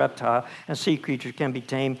bird and reptile and sea creature can be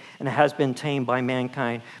tamed and has been tamed by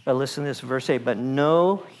mankind. But listen to this, verse 8, but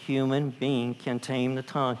no human being can tame the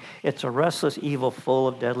tongue. It's a restless evil full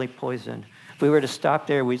of deadly poison. If we were to stop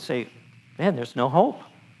there, we'd say, man, there's no hope.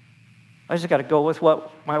 I just got to go with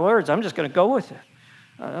what my words, I'm just going to go with it.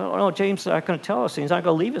 No, James is not going to tell us. He's not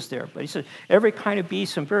going to leave us there. But he said, every kind of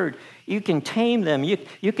beast and bird, you can tame them.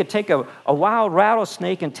 You could take a wild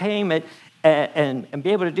rattlesnake and tame it and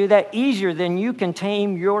be able to do that easier than you can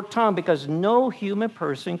tame your tongue, because no human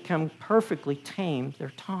person can perfectly tame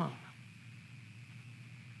their tongue.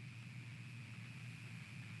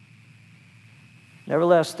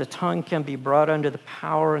 Nevertheless, the tongue can be brought under the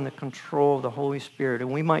power and the control of the Holy Spirit. And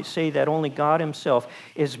we might say that only God himself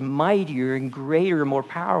is mightier and greater and more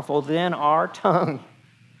powerful than our tongue,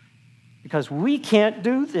 because we can't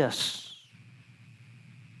do this.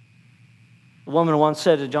 A woman once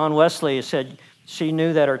said to John Wesley, said she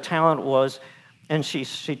knew that her talent was, and she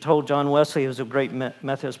told John Wesley, who was a great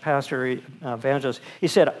Methodist pastor, evangelist, he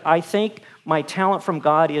said, I think my talent from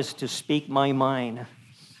God is to speak my mind.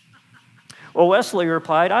 Well, Wesley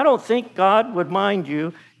replied, I don't think God would mind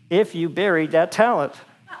you if you buried that talent.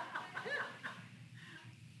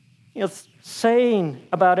 Saying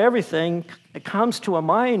about everything that comes to a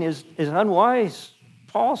mind is unwise.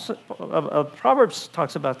 Paul of Proverbs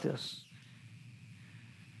talks about this.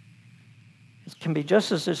 It can be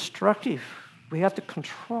just as destructive. We have to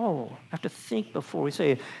control, have to think before we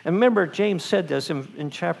say it. And remember, James said this in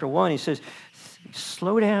chapter 1. He says,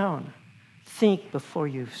 slow down, think before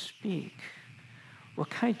you speak. What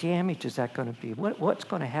kind of damage is that going to be? What's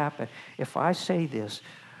going to happen? If I say this,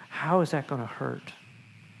 how is that going to hurt?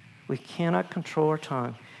 We cannot control our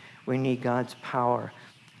tongue. We need God's power,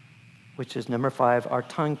 which is number 5. Our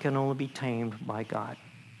tongue can only be tamed by God.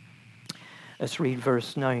 Let's read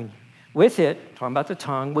verse 9. With it, talking about the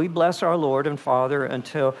tongue, we bless our Lord and Father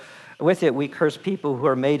until with it we curse people who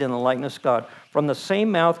are made in the likeness of God. From the same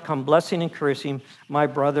mouth come blessing and cursing. My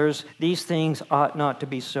brothers, these things ought not to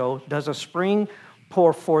be so. Does a spring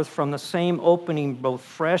pour forth from the same opening both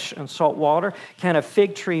fresh and salt water? Can a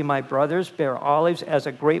fig tree, my brothers, bear olives as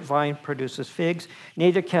a grapevine produces figs?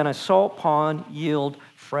 Neither can a salt pond yield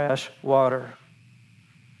fresh water.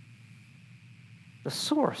 The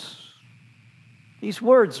source. These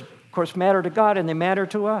words, of course, matter to God and they matter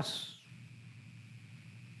to us.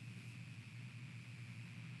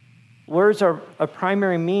 Words are a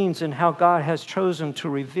primary means in how God has chosen to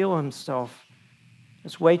reveal himself.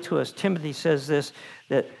 His way to us. Timothy says this,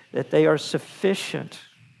 that they are sufficient.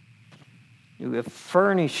 You have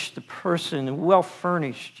furnished the person, well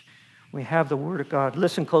furnished. We have the Word of God.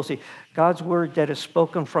 Listen closely. God's Word that is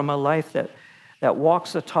spoken from a life that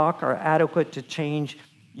walks the talk are adequate to change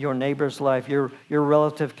your neighbor's life. Your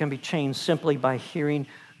relative can be changed simply by hearing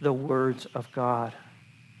the words of God.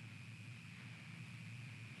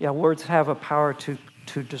 Yeah, words have a power to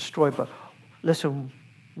destroy, but listen,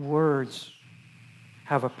 words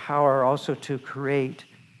have a power also to create.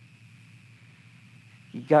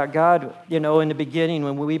 God, in the beginning,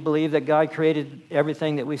 when we believe that God created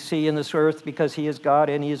everything that we see in this earth because he is God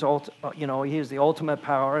and he is the ultimate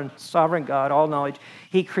power and sovereign God, all knowledge,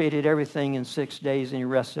 he created everything in 6 days and he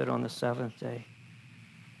rested on the seventh day.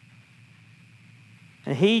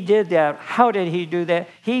 And he did that. How did he do that?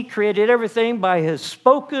 He created everything by his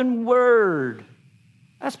spoken word.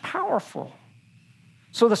 That's powerful.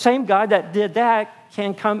 So the same God that did that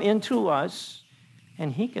can come into us,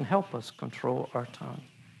 and he can help us control our tongue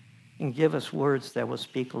and give us words that will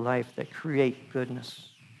speak life, that create goodness.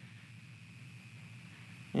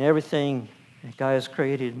 And everything that God has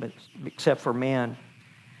created except for man.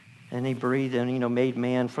 And he breathed in, made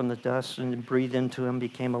man from the dust and breathed into him,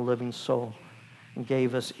 became a living soul. and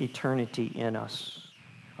gave us eternity in us.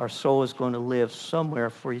 Our soul is going to live somewhere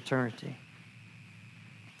for eternity.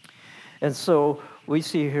 And so we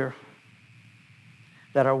see here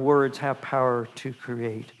that our words have power to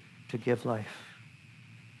create, to give life.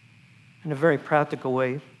 In a very practical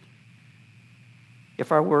way,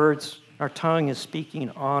 if our words, our tongue is speaking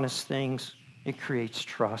honest things, it creates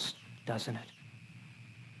trust, doesn't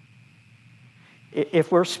it?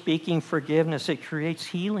 If we're speaking forgiveness, it creates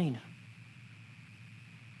healing.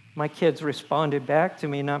 My kids responded back to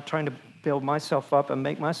me, and I'm trying to build myself up and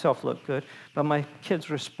make myself look good, but my kids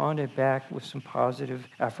responded back with some positive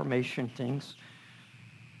affirmation things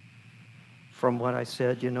from what I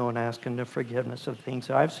said, and asking the forgiveness of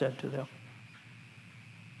things I've said to them.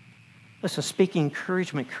 Listen, speaking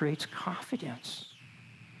encouragement creates confidence.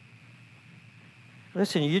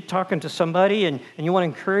 Listen, you're talking to somebody and you want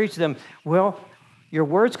to encourage them. Well, your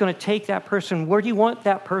word's going to take that person where do you want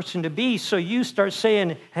that person to be. So you start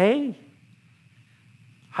saying, hey,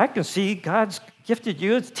 I can see God's gifted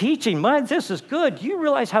you with teaching. This is good. Do you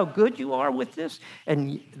realize how good you are with this?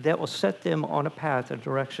 And that will set them on a path, a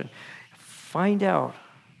direction. Find out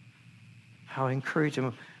how to encourage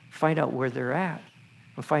them. Find out where they're at.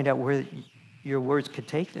 And find out where your words could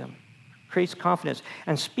take them. Creates confidence.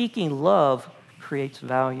 And speaking love creates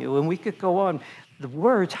value. And we could go on. The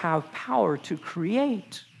words have power to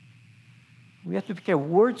create. We have to be careful.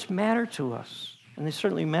 Words matter to us. And they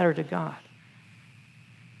certainly matter to God.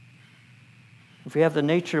 If we have the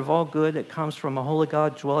nature of all good that comes from a holy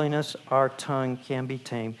God dwelling in us, our tongue can be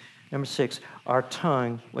tamed. Number 6, our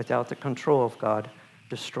tongue, without the control of God,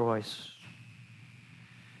 destroys.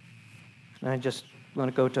 And I just want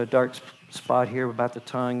to go to a dark spot here about the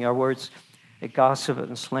tongue. Our words, gossip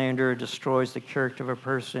and slander destroys the character of a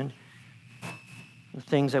person. The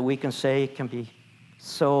things that we can say can be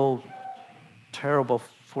so terrible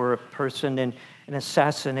for a person and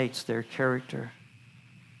assassinates their character.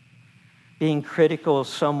 Being critical of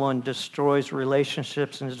someone destroys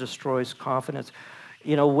relationships and destroys confidence.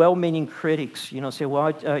 Well-meaning critics, say,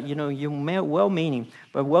 well, you meant well-meaning,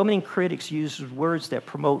 but well-meaning critics use words that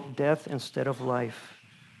promote death instead of life.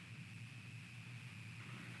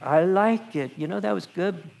 I like it. That was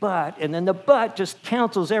good, but, and then the but just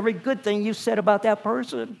cancels every good thing you said about that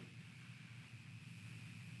person.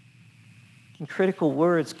 And critical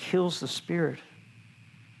words kills the spirit.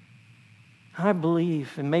 I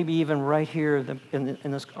believe, and maybe even right here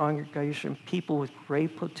in this congregation, people with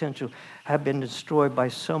great potential have been destroyed by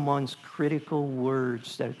someone's critical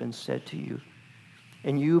words that have been said to you.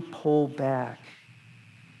 And you pull back.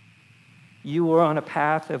 You were on a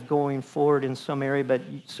path of going forward in some area, but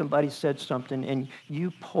somebody said something, and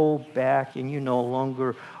you pull back, and you no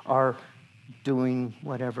longer are doing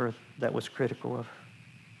whatever that was critical of.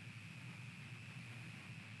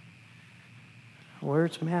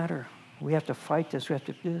 Words matter. We have to fight this. We have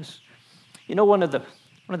to do this. One of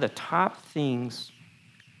the top things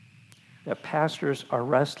that pastors are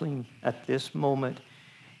wrestling at this moment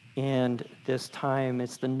and this time,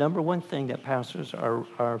 it's the number one thing that pastors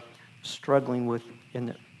are struggling with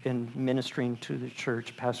in ministering to the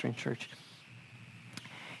church, pastoring church,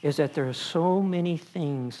 is that there are so many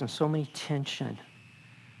things and so many tension,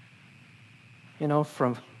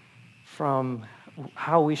 from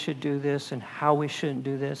how we should do this and how we shouldn't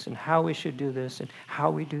do this and how we should do this and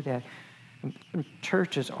how we do that. And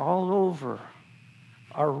churches all over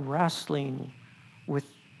are wrestling with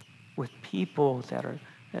people that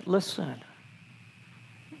listen.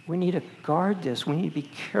 We need to guard this. We need to be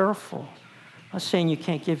careful. I'm not saying you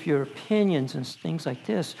can't give your opinions and things like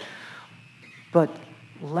this, but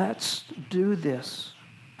let's do this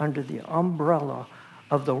under the umbrella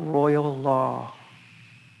of the royal law.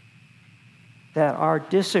 That our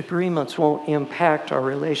disagreements won't impact our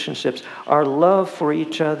relationships. Our love for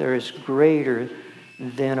each other is greater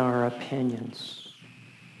than our opinions.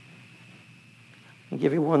 I'll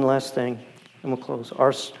give you one last thing, and we'll close.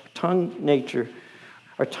 Our tongue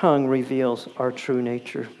reveals our true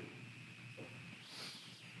nature.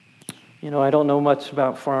 I don't know much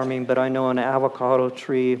about farming, but I know an avocado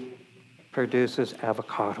tree produces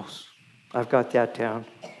avocados. I've got that down.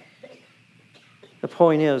 The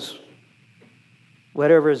point is,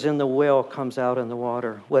 whatever is in the well comes out in the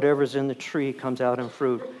water. Whatever is in the tree comes out in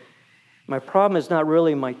fruit. My problem is not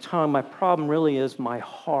really my tongue. My problem really is my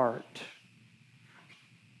heart.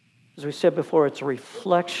 As we said before, it's a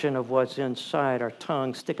reflection of what's inside our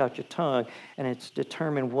tongue. Stick out your tongue, and it's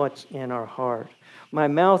determined what's in our heart. My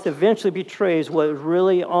mouth eventually betrays what's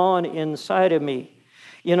really on inside of me.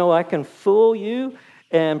 I can fool you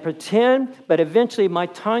and pretend, but eventually my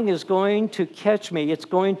tongue is going to catch me. It's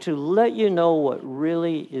going to let you know what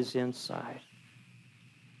really is inside.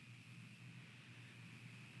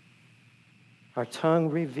 Our tongue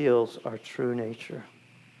reveals our true nature.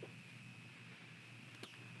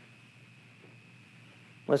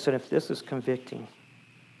 Listen, if this is convicting,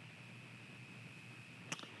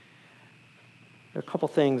 there are a couple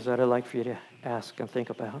things that I'd like for you to ask and think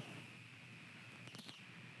about.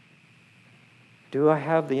 Do I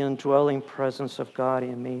have the indwelling presence of God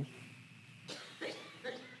in me?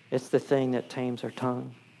 It's the thing that tames our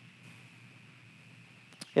tongue.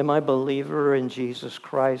 Am I a believer in Jesus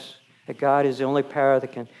Christ? That God is the only power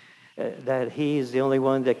that can, that He is the only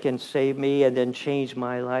one that can save me and then change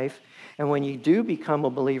my life. And when you do become a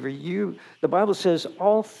believer, the Bible says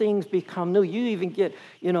all things become new. You even get,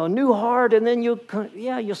 a new heart, and then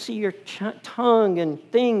you'll see your tongue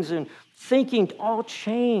and things and thinking all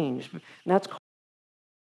change. And that's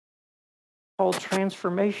called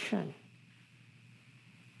transformation.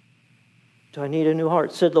 Do I need a new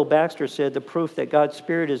heart? Sidlow Baxter said, the proof that God's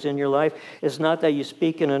Spirit is in your life is not that you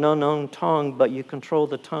speak in an unknown tongue, but you control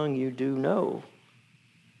the tongue you do know.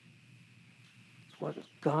 It's what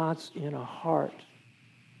God's in a heart.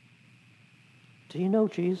 Do you know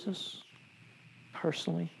Jesus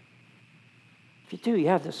personally? If you do, you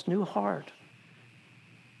have this new heart.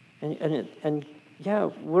 And yeah,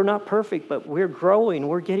 we're not perfect, but we're growing.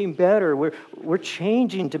 We're getting better. We're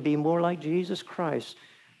changing to be more like Jesus Christ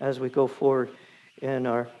as we go forward in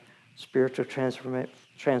our spiritual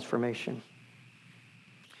transformation.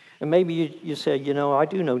 And maybe you say, I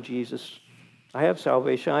do know Jesus. I have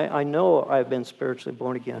salvation. I know I've been spiritually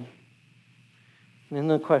born again. And then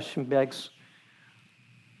the question begs,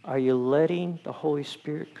 are you letting the Holy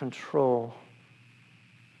Spirit control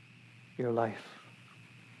your life?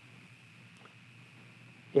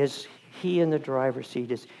 Is He in the driver's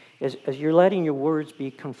seat? As you're letting your words be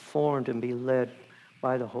conformed and be led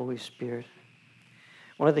by the Holy Spirit.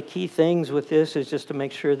 One of the key things with this is just to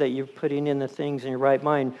make sure that you're putting in the things in your right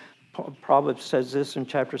mind. Proverbs says this in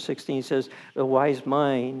chapter 16. He says, the wise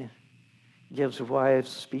mind gives wise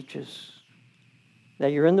speeches.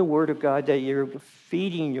 That you're in the Word of God, that you're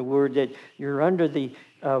feeding your Word, that you're under the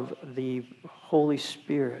Holy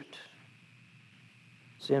Spirit's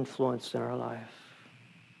influence in our life.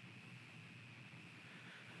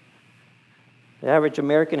 The average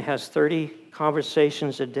American has 30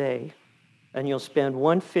 conversations a day, and you'll spend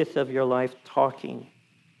 1/5 of your life talking.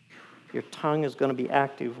 Your tongue is going to be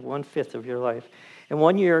active 1/5 of your life. In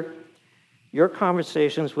 1 year, your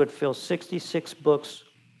conversations would fill 66 books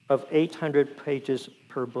of 800 pages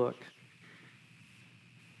per book.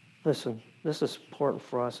 Listen, this is important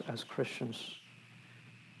for us as Christians,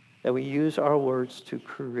 that we use our words to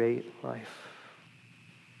create life.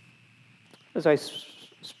 As I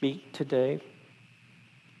speak today,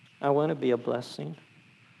 I want to be a blessing.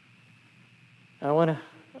 I want to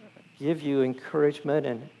give you encouragement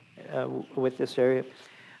and with this area.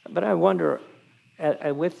 But I wonder,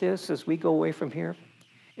 with this, as we go away from here,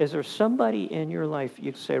 is there somebody in your life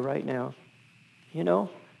you could say right now,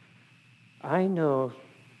 I know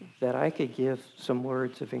that I could give some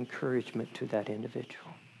words of encouragement to that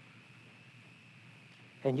individual.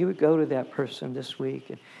 And you would go to that person this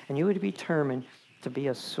week, and you would be determined to be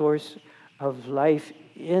a source of life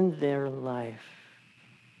in their life.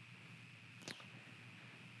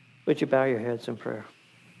 Would you bow your heads in prayer?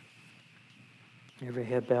 Every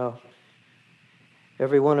head bow.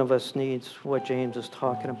 Every one of us needs what James is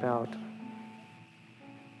talking about.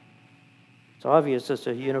 It's obvious it's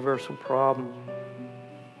a universal problem.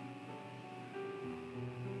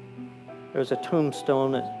 There's a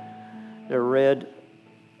tombstone that read,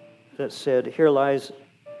 that said, here lies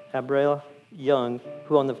Abrela Young,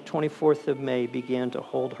 who on the 24th of May began to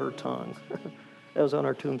hold her tongue. That was on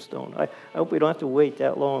our tombstone. I hope we don't have to wait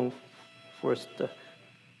that long for us to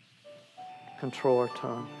control our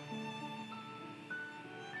tongue.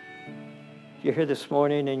 You're here this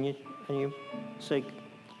morning and you say,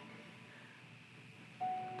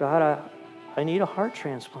 God, I need a heart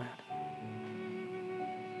transplant.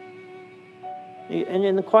 And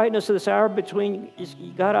in the quietness of this hour between,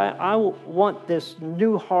 God, I want this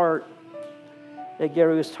new heart that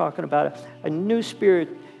Gary was talking about, a new spirit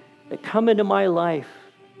that come into my life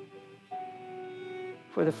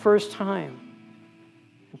for the first time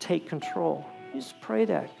and take control. You just pray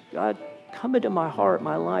that. God, come into my heart,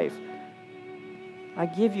 my life. I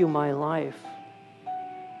give you my life.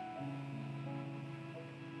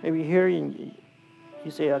 Maybe here you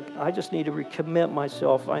say, I just need to recommit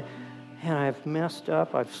myself. I've messed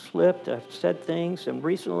up, I've slipped, I've said things, and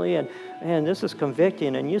recently, and this is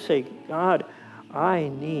convicting. And you say, God, I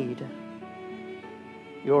need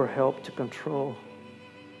your help to control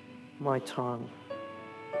my tongue.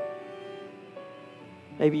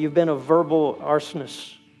 Maybe you've been a verbal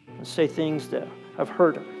arsonist, and say things that have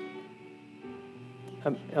hurt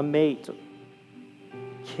a mate,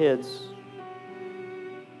 kids.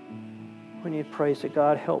 We need to pray, say,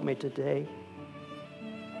 God, help me today.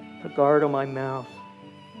 Put guard on my mouth.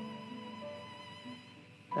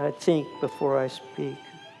 That I think before I speak.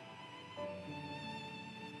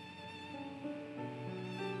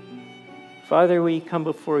 Father, we come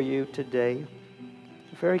before you today.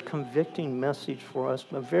 A very convicting message for us,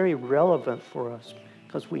 but very relevant for us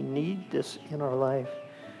because we need this in our life.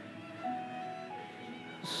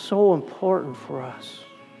 It's so important for us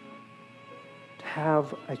to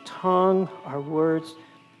have a tongue, our words,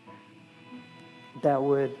 that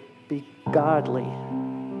would be godly,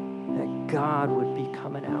 that God would be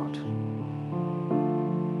coming out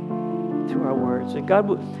through our words. And God,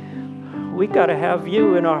 we got to have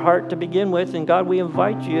you in our heart to begin with. And God, we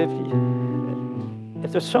invite you.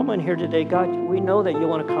 If there's someone here today, God, we know that you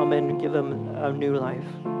want to come in and give them a new life.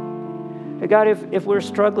 And God, if we're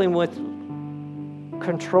struggling with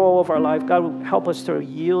control of our life, God, help us to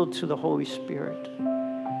yield to the Holy Spirit.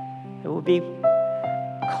 It will be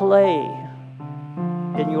clay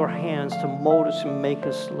in your hands to mold us and make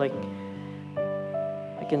us like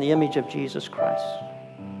in the image of Jesus Christ.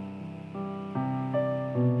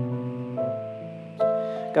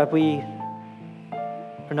 God, we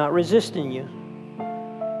are not resisting you.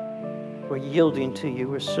 We're yielding to you.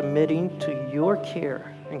 We're submitting to your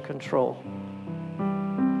care and control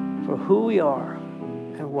for who we are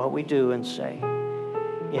and what we do and say.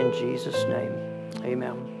 In Jesus' name,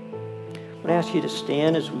 amen. I'm going to ask you to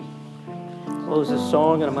stand as we close this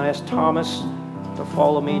song, and I'm going to ask Thomas to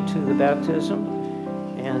follow me to the baptism.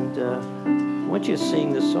 And I want you to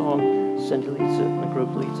sing this song. Cindy leads it, and the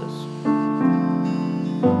group leads us.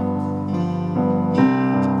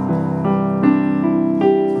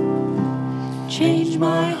 Change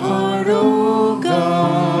my heart, oh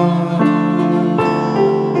God.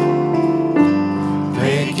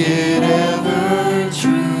 Make it ever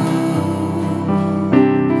true.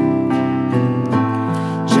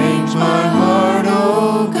 Change my heart,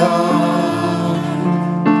 oh God.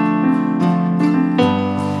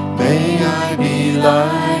 May I be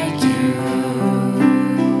like you.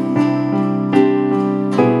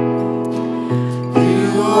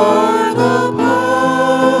 You are the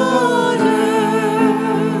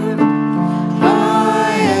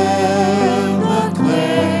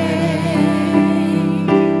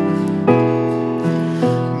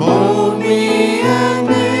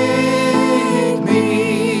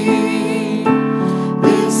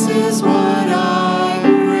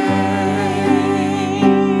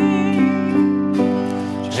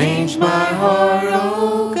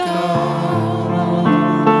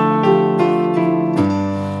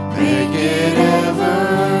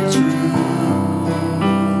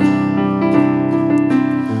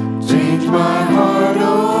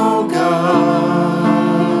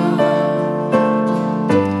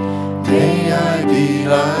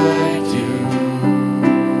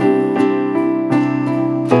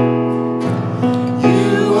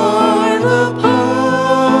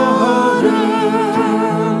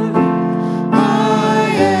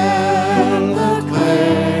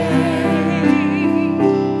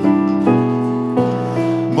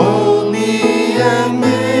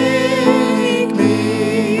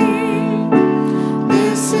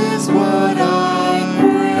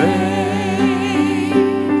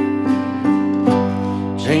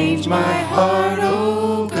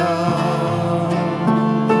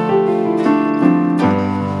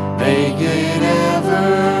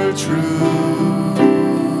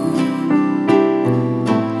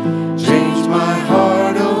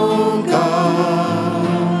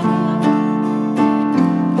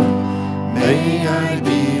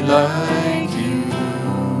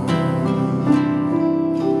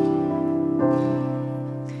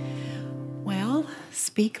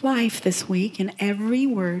Speak life this week in every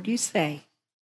word you say.